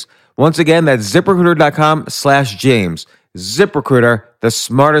 ZipRecruiter.com/James. Once again, that's ZipRecruiter.com/James. ZipRecruiter, the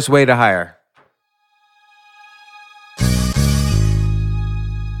smartest way to hire.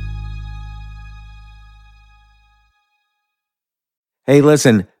 Hey,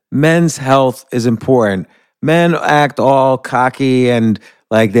 listen, men's health is important. Men act all cocky and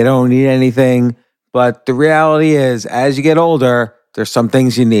like they don't need anything. But the reality is, as you get older, there's some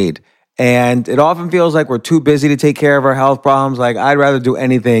things you need. And it often feels like we're too busy to take care of our health problems. Like I'd rather do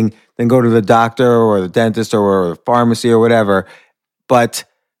anything than go to the doctor or the dentist or the pharmacy or whatever. But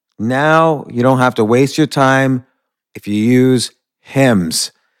now you don't have to waste your time if you use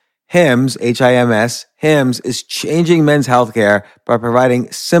HIMS. HIMS, H-I-M-S, HIMS is changing men's healthcare by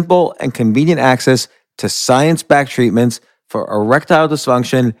providing simple and convenient access to science-backed treatments for erectile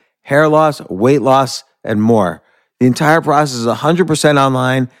dysfunction, hair loss, weight loss, and more. The entire process is 100%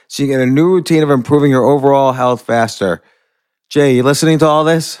 online, so you get a new routine of improving your overall health faster. Jay, you listening to all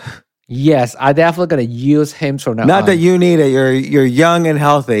this? Yes, I definitely gonna use HIMS from now on. Not that you need it. You're young and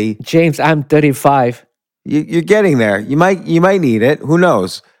healthy. James, I'm 35. You're getting there. You might need it. Who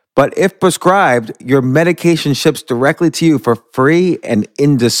knows? But if prescribed, your medication ships directly to you for free and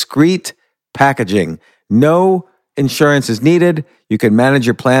in discreet packaging. No insurance is needed. You can manage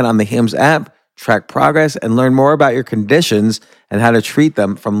your plan on the HIMS app, track progress, and learn more about your conditions and how to treat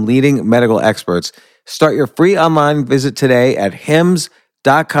them from leading medical experts. Start your free online visit today at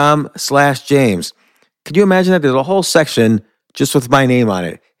hims.com/James. Could you imagine that? There's a whole section just with my name on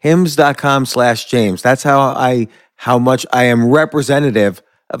it. hims.com/James. That's how much I am representative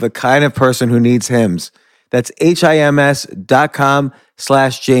of the kind of person who needs HIMS. That's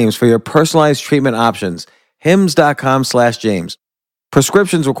HIMS.com/James for your personalized treatment options. hims.com/James.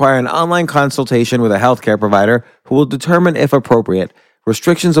 Prescriptions require an online consultation with a healthcare provider who will determine if appropriate.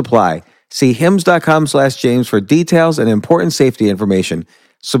 Restrictions apply. See hims.com/James for details and important safety information.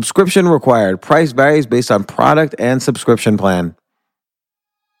 Subscription required. Price varies based on product and subscription plan.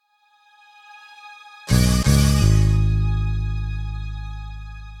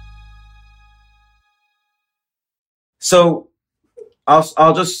 So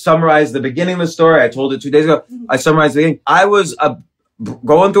I'll just summarize the beginning of the story. I told it 2 days ago. I summarized the beginning. I was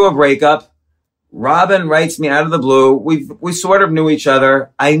going through a breakup. Robin writes me out of the blue. We sort of knew each other.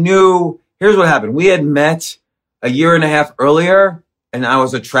 I knew, here's what happened. We had met a year and a half earlier, and I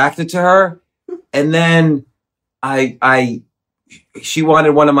was attracted to her. And then she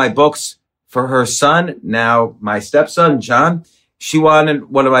wanted one of my books for her son, now my stepson, John. She wanted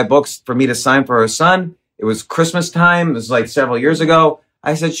one of my books for me to sign for her son. It was Christmas time. It was like several years ago.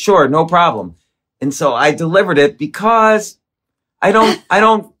 I said, sure, no problem. And so I delivered it because I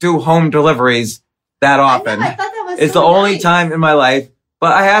don't do home deliveries that often. I thought that was It's so the only nice. time in my life,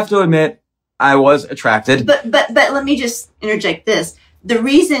 but I have to admit I was attracted. But let me just interject this. The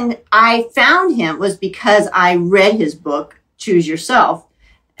reason I found him was because I read his book, Choose Yourself.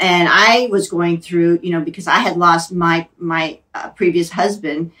 And I was going through, because I had lost my previous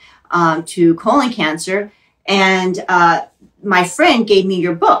husband to colon cancer. And my friend gave me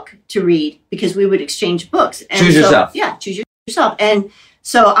your book to read because we would exchange books. And Choose Yourself. Yeah, Choose Yourself. And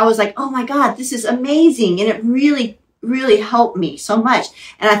so I was like, oh my God, this is amazing. And it really, really helped me so much.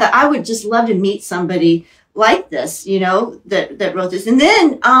 And I thought I would just love to meet somebody like this, that wrote this. And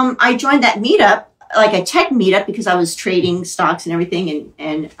then I joined that meetup, like a tech meetup, because I was trading stocks and everything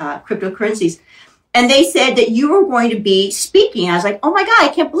and cryptocurrencies. And they said that you were going to be speaking. I was like, oh my God, I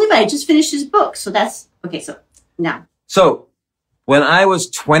can't believe it. I just finished his book. So that's, okay, so now. So when I was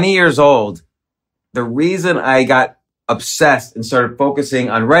 20 years old, the reason I got obsessed and started focusing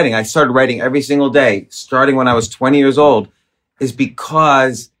on writing, I started writing every single day, starting when I was 20 years old, is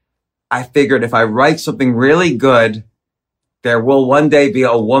because I figured if I write something really good, there will one day be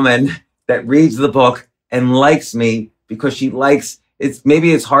a woman that reads the book and likes me because she likes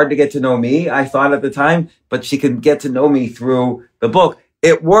maybe it's hard to get to know me, I thought at the time, but she can get to know me through the book.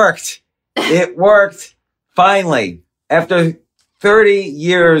 It worked. It worked. Finally, after 30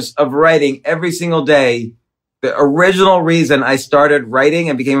 years of writing every single day, the original reason I started writing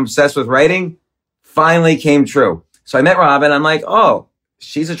and became obsessed with writing finally came true. So I met Robin. I'm like, oh,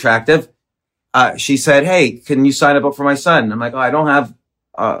 she's attractive. She said, hey, can you sign a book for my son? I'm like, oh, I don't have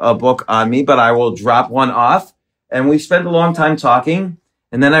a book on me, but I will drop one off. And we spent a long time talking.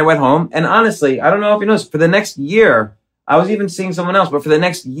 And then I went home. And honestly, I don't know if you noticed, for the next year, I was even seeing someone else, but for the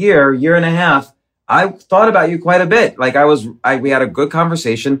next year and a half, I thought about you quite a bit. Like we had a good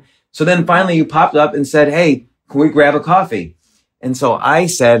conversation. So then finally you popped up and said, hey, can we grab a coffee? And so I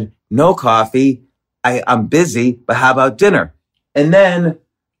said, no coffee. I'm busy, but how about dinner? And then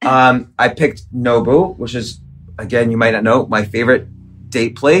I picked Nobu, which is, again, you might not know, my favorite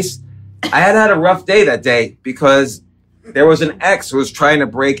date place. I had a rough day that day because there was an ex who was trying to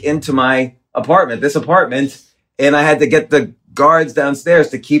break into my this apartment, and I had to get the guards downstairs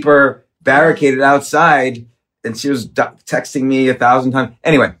to keep her barricaded outside, and she was texting me 1,000 times.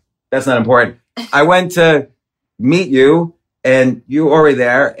 Anyway, that's not important. I went to meet you, and you were already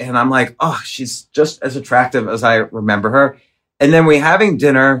there, and I'm like, oh, she's just as attractive as I remember her. And then we're having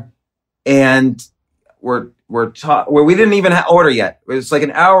dinner, and we didn't even order yet. It was like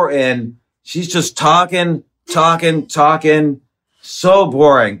an hour in. She's just talking. So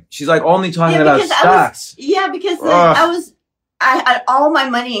boring. She's like only talking about stocks. I had all my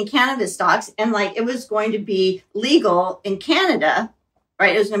money in cannabis stocks, and like it was going to be legal in Canada,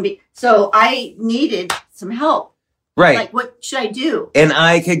 right? It was going to be, so I needed some help. Right. Like, what should I do? And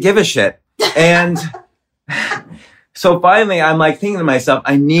I could give a shit. And so finally I'm like thinking to myself,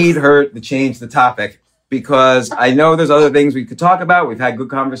 I need her to change the topic because I know there's other things we could talk about. We've had good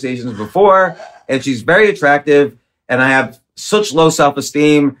conversations before, and she's very attractive, and I have such low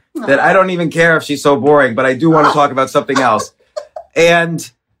self-esteem that I don't even care if she's so boring, but I do want to talk about something else. And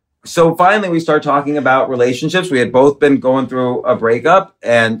so finally we start talking about relationships. We had both been going through a breakup,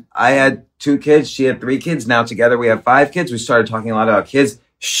 and I had 2 kids. She had 3 kids. Now together we have 5 kids. We started talking a lot about kids.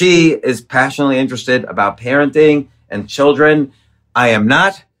 She is passionately interested about parenting and children. I am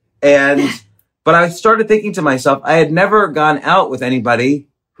not. But I started thinking to myself, I had never gone out with anybody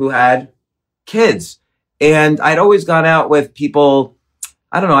who had kids. And I'd always gone out with people,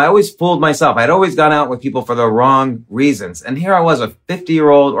 I don't know, I always fooled myself. I'd always gone out with people for the wrong reasons. And here I was, a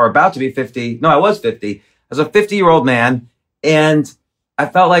 50-year-old, or about to be 50. No, I was 50. I was a 50-year-old man. And I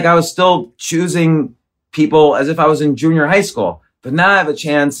felt like I was still choosing people as if I was in junior high school. But now I have a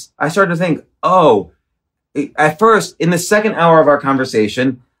chance. I started to think, oh, at first, in the second hour of our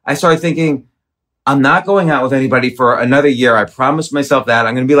conversation, I started thinking, I'm not going out with anybody for another year. I promised myself that.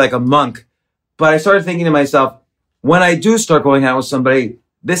 I'm going to be like a monk. But I started thinking to myself, when I do start going out with somebody,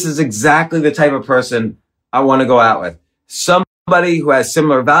 this is exactly the type of person I want to go out with. Somebody who has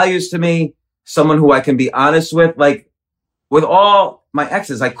similar values to me, someone who I can be honest with. Like with all my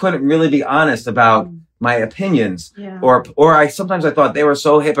exes, I couldn't really be honest about my opinions, or I sometimes I thought they were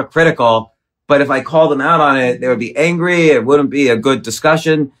so hypocritical. But if I called them out on it, they would be angry. It wouldn't be a good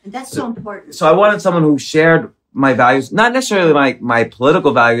discussion. And that's so important. So I wanted someone who shared my values, not necessarily my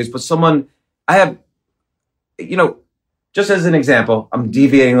political values, but someone I have, just as an example, I'm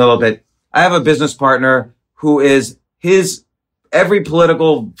deviating a little bit. I have a business partner who is every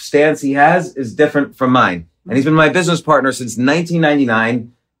political stance he has is different from mine. And he's been my business partner since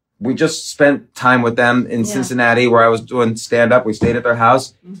 1999. We just spent time with them in Cincinnati where I was doing stand-up. We stayed at their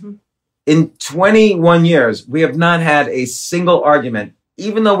house. Mm-hmm. In 21 years, we have not had a single argument,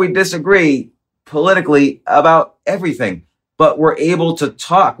 even though we disagree politically about everything. But we're able to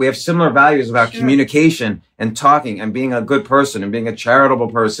talk. We have similar values about communication and talking and being a good person and being a charitable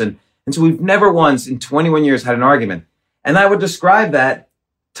person. And so we've never once in 21 years had an argument. And I would describe that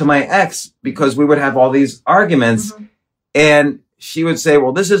to my ex because we would have all these arguments. Mm-hmm. And she would say,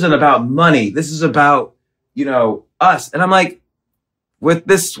 well, this isn't about money. This is about, us. And I'm like, with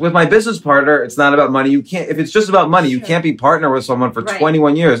my business partner, it's not about money. If it's just about money, you can't be partner with someone for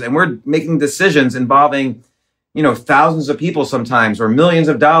 21 years. And we're making decisions involving, thousands of people sometimes, or millions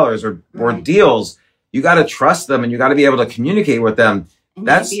of dollars or deals. You got to trust them and you got to be able to communicate with them. And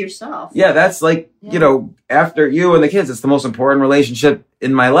that's be yourself. Yeah. That's like, after you and the kids, it's the most important relationship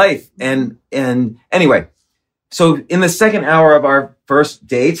in my life. And anyway, so in the second hour of our first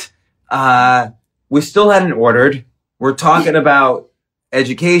date, we still hadn't ordered. We're talking about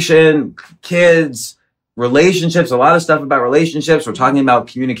education, kids, relationships, a lot of stuff about relationships. We're talking about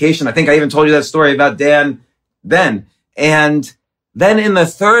communication. I think I even told you that story about Dan then. And then in the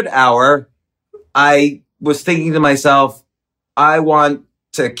third hour, I was thinking to myself, I want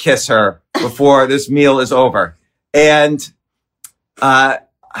to kiss her before this meal is over. And, oh,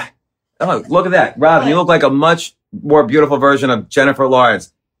 look at that. Robin, you look like a much more beautiful version of Jennifer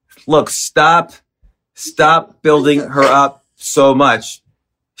Lawrence. Look, stop building her up so much.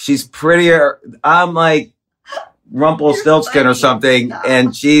 She's prettier. I'm like Rumpelstiltskin or something,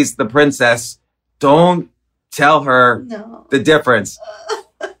 and she's the princess. Don't tell her the difference.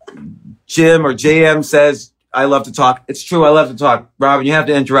 Jim or JM says, I love to talk. It's true, I love to talk. Robin, you have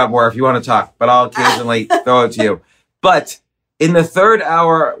to interrupt more if you want to talk, but I'll occasionally throw it to you. But in the third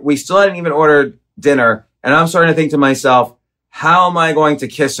hour, we still hadn't even ordered dinner, and I'm starting to think to myself, how am I going to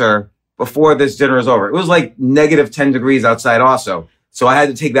kiss her before this dinner is over? It was like negative 10 degrees outside also. So I had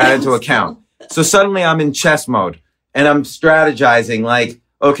to take that into account. So suddenly I'm in chess mode and I'm strategizing like,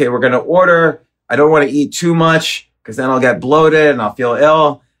 okay, we're going to order. I don't want to eat too much because then I'll get bloated and I'll feel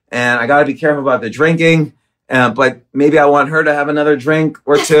ill. And I got to be careful about the drinking. But maybe I want her to have another drink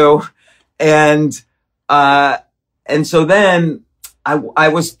or two. And so then I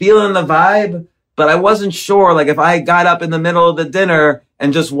was feeling the vibe, but I wasn't sure. Like if I got up in the middle of the dinner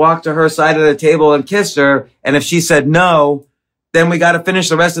and just walked to her side of the table and kissed her, and if she said no, then we got to finish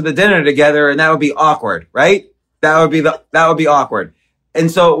the rest of the dinner together, and that would be awkward, right? That would be awkward. And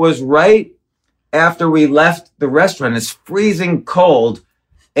so it was right after we left the restaurant. It's freezing cold,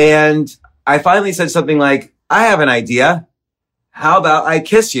 and I finally said something like, "I have an idea. How about I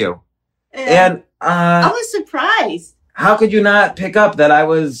kiss you?" And I was surprised. How could you not pick up that I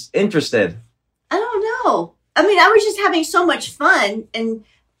was interested? I don't know. I mean, I was just having so much fun, and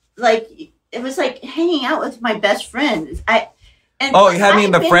like it was like hanging out with my best friend. You had me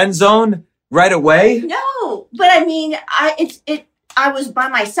in the friend zone right away? No, but I mean, I was by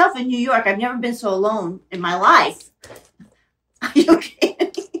myself in New York. I've never been so alone in my life. Are you okay?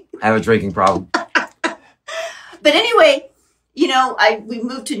 I have a drinking problem. But anyway, we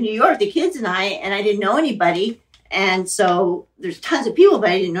moved to New York, the kids and I didn't know anybody. And so there's tons of people,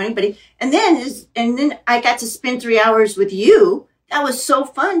 but I didn't know anybody. And then I got to spend 3 hours with you. That was so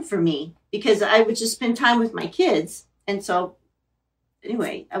fun for me because I would just spend time with my kids. And so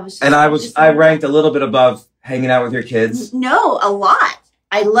anyway, I ranked a little bit above hanging out with your kids. No, a lot.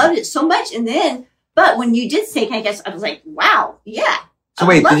 I loved it so much. But when you did say, I guess I was like, wow, yeah. So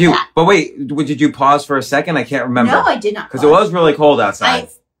wait, did you pause for a second? I can't remember. No, I did not. Because it was really cold outside.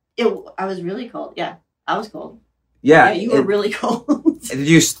 I was really cold. Yeah, I was cold. Yeah. you were really cold. Did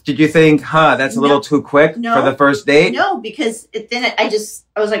you think, that's a little too quick for the first date? No, because I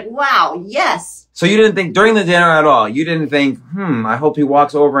was like, wow, yes. So you didn't think during the dinner at all? You didn't think, I hope he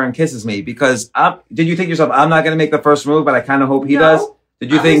walks over and kisses me because did you think to yourself, I'm not going to make the first move, but I kind of hope he does?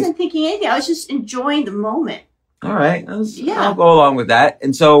 Did you think? I wasn't thinking anything. I was just enjoying the moment. All right. I'll go along with that.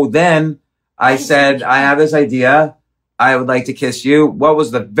 And so then I said, I have this idea. I would like to kiss you. What was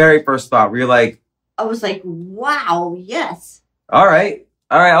the very first thought? Were you like? I was like, wow, yes. All right,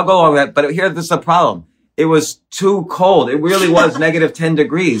 I'll go along with that. But this is the problem. It was too cold. It really was negative 10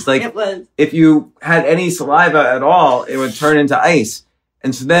 degrees. Like, it was. If you had any saliva at all, it would turn into ice.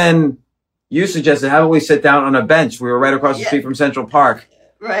 And so then you suggested, how about we sit down on a bench? We were right across the street from Central Park.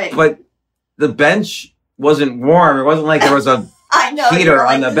 Right. But the bench wasn't warm. It wasn't like there was a heater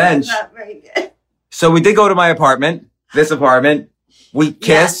on the bench. Not very good. So we did go to my apartment, this apartment. We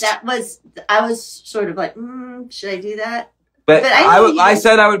kissed. Yeah, I was sort of like, should I do that? But I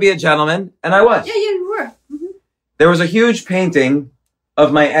said I would be a gentleman, and I was. Yeah, you were. Mm-hmm. There was a huge painting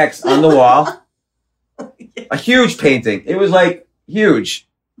of my ex on the wall. A huge painting. It was like huge.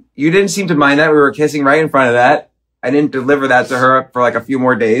 You didn't seem to mind that. We were kissing right in front of that. I didn't deliver that to her for like a few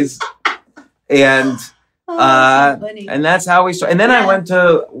more days. And that's so funny. And that's how we started. And then I went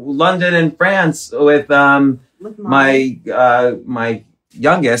to London and France with my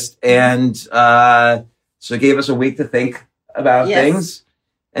youngest, and so it gave us a week to think about things.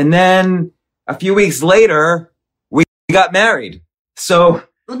 And then a few weeks later, we got married. So,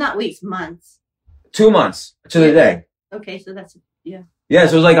 well, not weeks, months. 2 months to the day. Okay, so that's Yeah,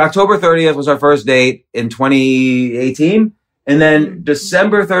 so it was like October 30th was our first date in 2018. And then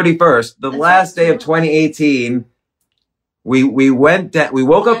December 31st, the last day of 2018, we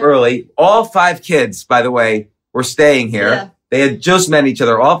woke up early. All 5 kids, by the way, were staying here. Yeah. They had just met each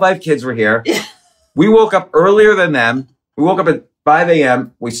other. All 5 kids were here. Yeah. We woke up earlier than them. We woke up at 5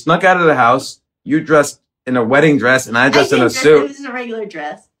 a.m. We snuck out of the house. You dressed in a wedding dress, and I dressed in a suit. It was a regular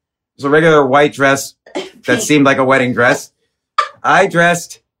dress. It was a regular white dress that seemed like a wedding dress. I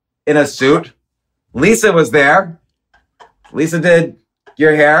dressed in a suit. Lisa was there. Lisa did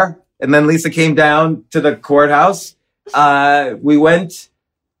your hair, and then Lisa came down to the courthouse. We went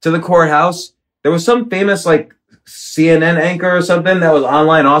to the courthouse. There was some famous like CNN anchor or something that was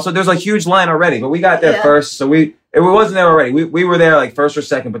online also. There's a huge line already, but we got there first. So we wasn't there already. We were there like first or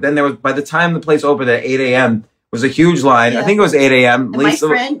second, but then there was, by the time the place opened at 8 a.m., was a huge line. I think it was 8 a.m. Lisa,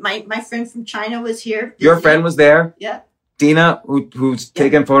 my friend from China was here. Your friend was there. Yeah. Dina, who's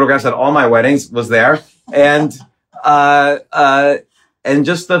taken photographs at all my weddings, was there. And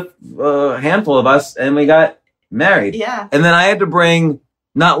just a handful of us, and we got married. Yeah. And then I had to bring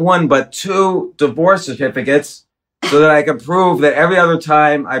not 1, but 2 divorce certificates so that I could prove that every other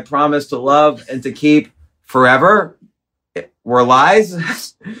time I promised to love and to keep forever were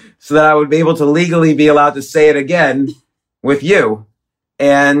lies, so that I would be able to legally be allowed to say it again with you.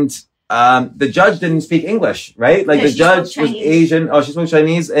 And the judge didn't speak English, right? Like the judge was Asian. Oh, she spoke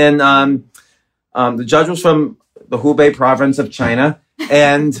Chinese. And the judge was from the Hubei province of China.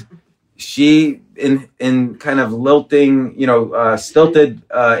 And she, in kind of lilting, stilted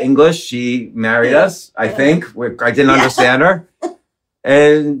English, she married us, I think. I didn't understand her.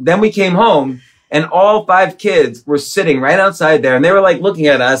 And then we came home, and all 5 kids were sitting right outside there, and they were like looking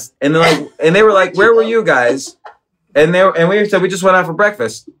at us, and they were like, "Where were you guys?" And we said, "We just went out for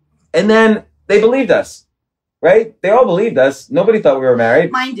breakfast." And then they believed us, right? They all believed us. Nobody thought we were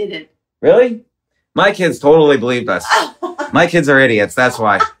married. Mine didn't. Really? My kids totally believed us. My kids are idiots. That's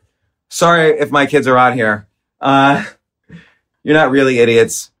why. Sorry if my kids are on here. You're not really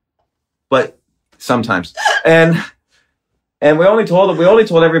idiots, but sometimes. And we only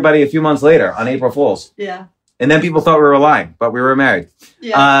told everybody a few months later on April Fool's. Yeah. And then people thought we were lying, but we were married.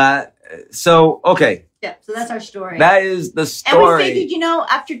 Yeah. Okay. Yeah. So that's our story. That is the story. And we figured,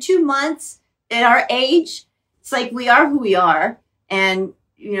 after 2 months at our age, it's like we are who we are. And,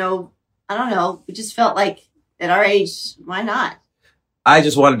 I don't know. We just felt like at our age, why not? I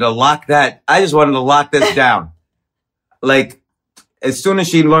just wanted to lock this down. Like, as soon as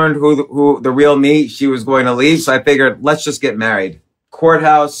she learned who the real me, she was going to leave. So I figured, let's just get married.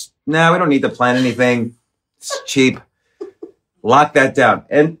 Courthouse. We don't need to plan anything. It's cheap. Lock that down.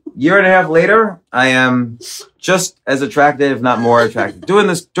 And year and a half later, I am just as attractive, if not more attractive. Doing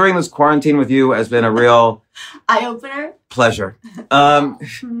this during this quarantine with you has been a real eye-opener. Pleasure. I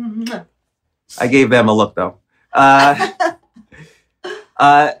gave them a look though.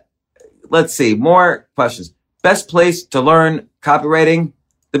 Let's see. More questions. Best place to learn copywriting.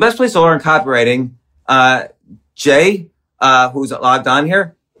 The best place to learn copywriting, Jay, who's logged on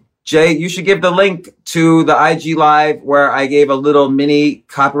here, Jay, you should give the link to the IG Live where I gave a little mini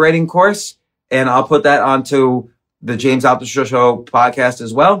copywriting course, and I'll put that onto the James Altucher Show podcast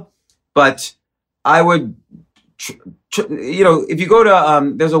as well. But I would, if you go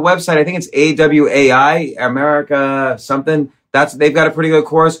to, there's a website, I think it's AWAI, America something. They've got a pretty good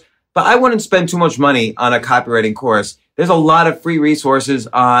course, but I wouldn't spend too much money on a copywriting course. There's a lot of free resources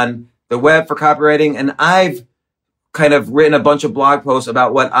on the web for copywriting, and I've kind of written a bunch of blog posts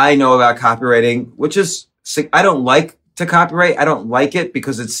about what I know about copywriting, which is, I don't like to copyright. I don't like it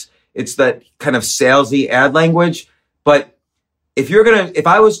because it's that kind of salesy ad language. But if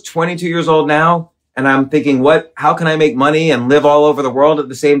I was 22 years old now and I'm thinking, how can I make money and live all over the world at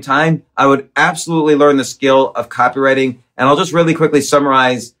the same time? I would absolutely learn the skill of copywriting. And I'll just really quickly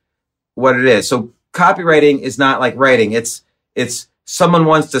summarize what it is. So copywriting is not like writing. It's someone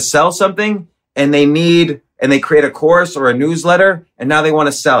wants to sell something and they create a course or a newsletter, and now they want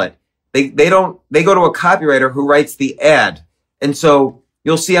to sell it. They go to a copywriter who writes the ad. And so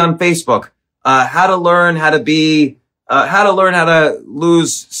you'll see on Facebook, how to learn how to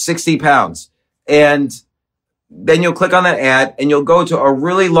lose 60 pounds. And then you'll click on that ad and you'll go to a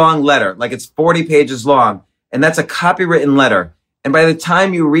really long letter, like it's 40 pages long. And that's a copywritten letter. And by the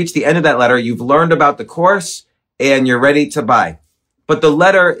time you reach the end of that letter, you've learned about the course and you're ready to buy. But the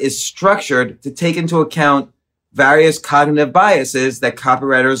letter is structured to take into account various cognitive biases that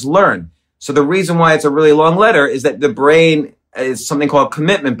copywriters learn. So the reason why it's a really long letter is that the brain is something called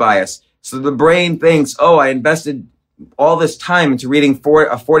commitment bias. So the brain thinks, I invested all this time into reading a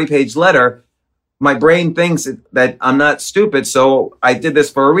 40-page letter. My brain thinks that I'm not stupid, so I did this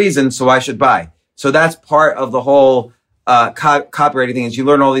for a reason, so I should buy. So that's part of the whole copywriting thing, is you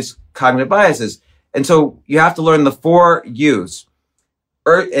learn all these cognitive biases. And so you have to learn the 4 U's.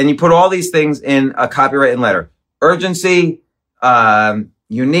 And you put all these things in a copywritten letter. Urgency,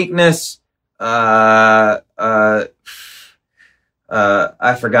 uniqueness, I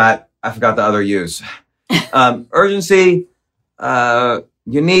forgot the other U's. Urgency,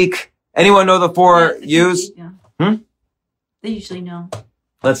 unique. Anyone know the 4 U's? Yeah. They usually know.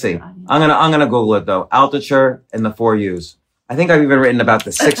 Let's see. I'm gonna Google it though. Altucher and the 4 U's. I think I've even written about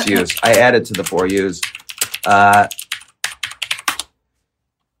the 6 U's. I added to the 4 U's.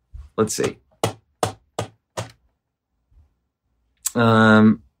 Let's see.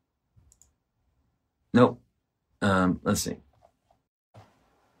 Nope. Let's see.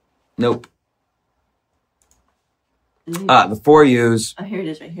 Nope. The 4 U's. Oh, here it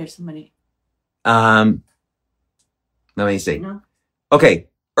is right here. Somebody. Let me see. No. Okay.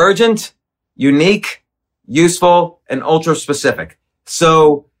 Urgent, unique, useful, and ultra specific.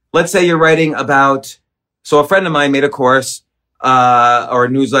 So let's say you're writing about, so a friend of mine made a course, or a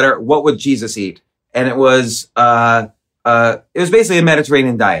newsletter, what would Jesus eat? And it was basically a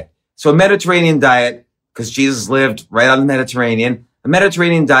Mediterranean diet. So a Mediterranean diet, because Jesus lived right on the Mediterranean, a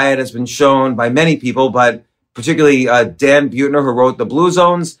Mediterranean diet has been shown by many people, but particularly Dan Buettner, who wrote The Blue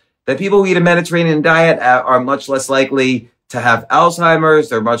Zones, that people who eat a Mediterranean diet are much less likely to have Alzheimer's.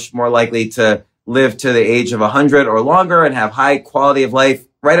 They're much more likely to live to the age of 100 or longer and have high quality of life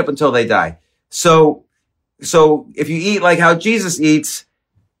right up until they die. So if you eat like how Jesus eats,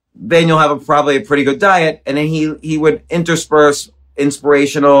 then you'll have probably a pretty good diet. And then he would intersperse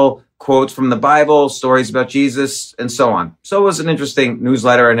inspirational quotes from the Bible, stories about Jesus, and so on. So it was an interesting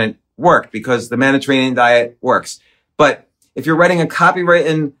newsletter, and it worked because the Mediterranean diet works. But if you're writing a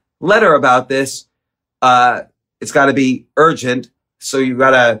copywritten letter about this, it's got to be urgent. So you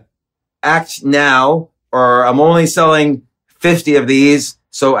got to act now, or I'm only selling 50 of these.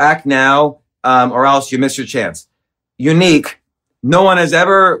 So act now, or else you miss your chance. Unique. No one has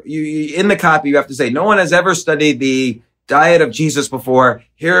ever, in the copy, you have to say, no one has ever studied the diet of Jesus before.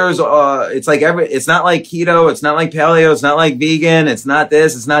 Here's, it's not like keto. It's not like paleo. It's not like vegan. It's not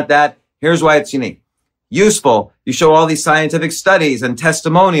this. It's not that. Here's why it's unique. Useful. You show all these scientific studies and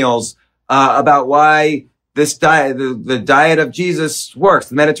testimonials, about why this diet, the diet of Jesus works.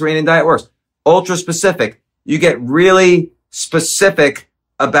 The Mediterranean diet works. Ultra specific. You get really specific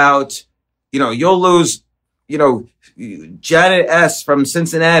about, you'll lose, Janet S. from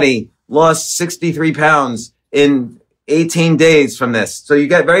Cincinnati lost 63 pounds in 18 days from this. So you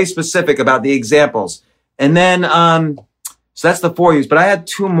get very specific about the examples. And then, so that's the 4 U's, but I had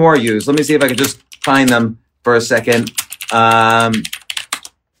 2 more U's. Let me see if I can just find them for a second. I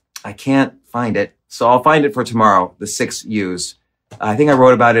can't find it. So I'll find it for tomorrow, the 6 U's. I think I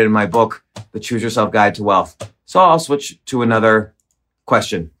wrote about it in my book, The Choose Yourself Guide to Wealth. So I'll switch to another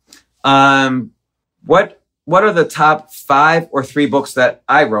question. What are the top 5 or 3 books that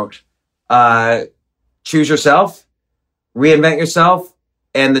I wrote? Choose Yourself, Reinvent Yourself,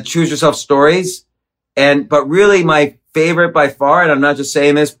 and the Choose Yourself stories. But really my favorite by far, and I'm not just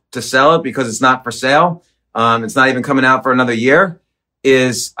saying this to sell it because it's not for sale. It's not even coming out for another year,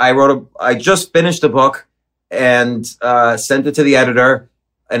 is I just finished a book and sent it to the editor,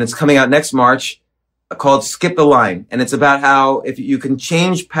 and it's coming out next March, called Skip the Line. And it's about how if you can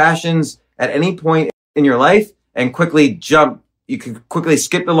change passions at any point in your life and you can quickly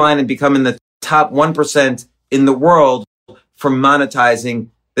skip the line and become in the top 1% in the world for monetizing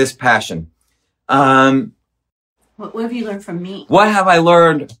this passion. What have you learned from me? What have I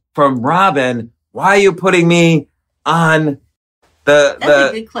learned from Robin? Why are you putting me on That's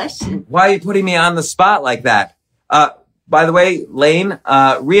a good question. Why are you putting me on the spot like that? By the way, Lane,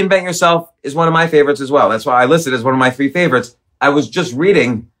 Reinvent Yourself is one of my favorites as well. That's why I listed it as one of my 3 favorites. I was just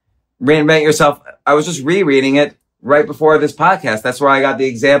reading Reinvent Yourself. I was just rereading it right before this podcast. That's where I got the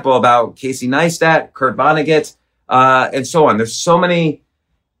example about Casey Neistat, Kurt Vonnegut, and so on. There's so many.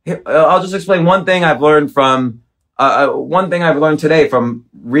 I'll just explain one thing I've learned today from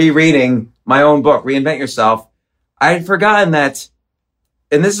rereading my own book, Reinvent Yourself. I had forgotten that,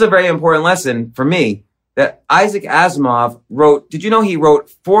 and this is a very important lesson for me, that Isaac Asimov wrote, did you know he wrote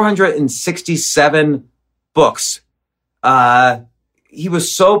 467 books? He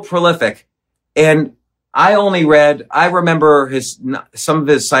was so prolific. And I remember some of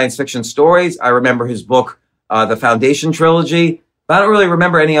his science fiction stories. I remember his book, The Foundation Trilogy, but I don't really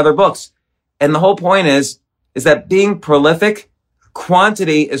remember any other books. And the whole point is that being prolific,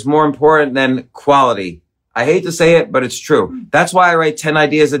 quantity is more important than quality. I hate to say it, but it's true. That's why I write 10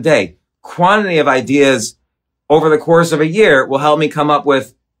 ideas a day. Quantity of ideas over the course of a year will help me come up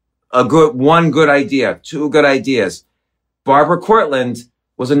with one good idea, 2 good ideas. Barbara Cortland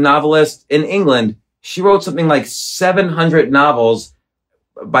was a novelist in England. She wrote something like 700 novels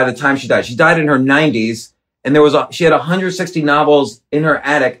by the time she died. She died in her 90s, and she had 160 novels in her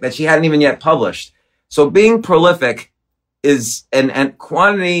attic that she hadn't even yet published. So being prolific and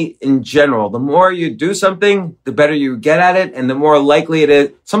quantity in general, the more you do something, the better you get at it, and the more likely it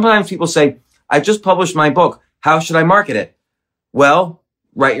is. Sometimes people say, I just published my book. How should I market it? Well,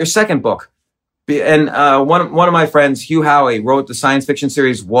 write your second book. And one of my friends, Hugh Howey, wrote the science fiction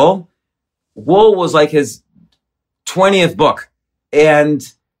series Wool. Wool was like his 20th book.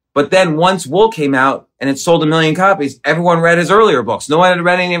 But then once Wool came out and it sold 1 million copies, everyone read his earlier books. No one had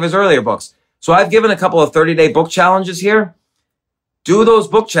read any of his earlier books. So I've given a couple of 30-day book challenges here. Do those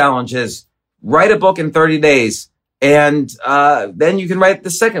book challenges. Write a book in 30 days. And then you can write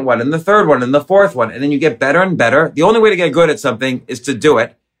the second one and the third one and the fourth one. And then you get better and better. The only way to get good at something is to do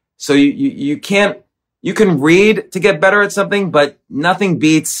it. So you can read to get better at something, but nothing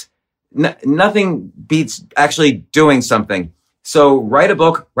beats actually doing something. So write a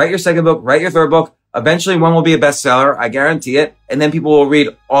book, write your second book, write your third book. Eventually one will be a bestseller. I guarantee it. And then people will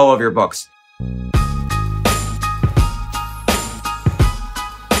read all of your books.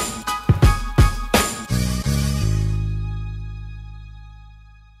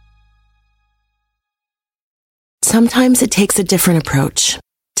 Sometimes it takes a different approach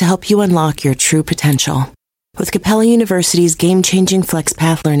to help you unlock your true potential. With Capella University's game-changing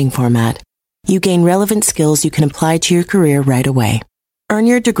FlexPath learning format, you gain relevant skills you can apply to your career right away. Earn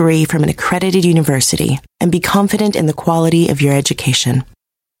your degree from an accredited university and be confident in the quality of your education.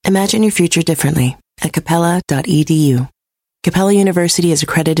 Imagine your future differently at capella.edu. Capella University is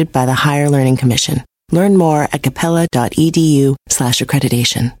accredited by the Higher Learning Commission. Learn more at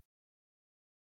capella.edu/accreditation.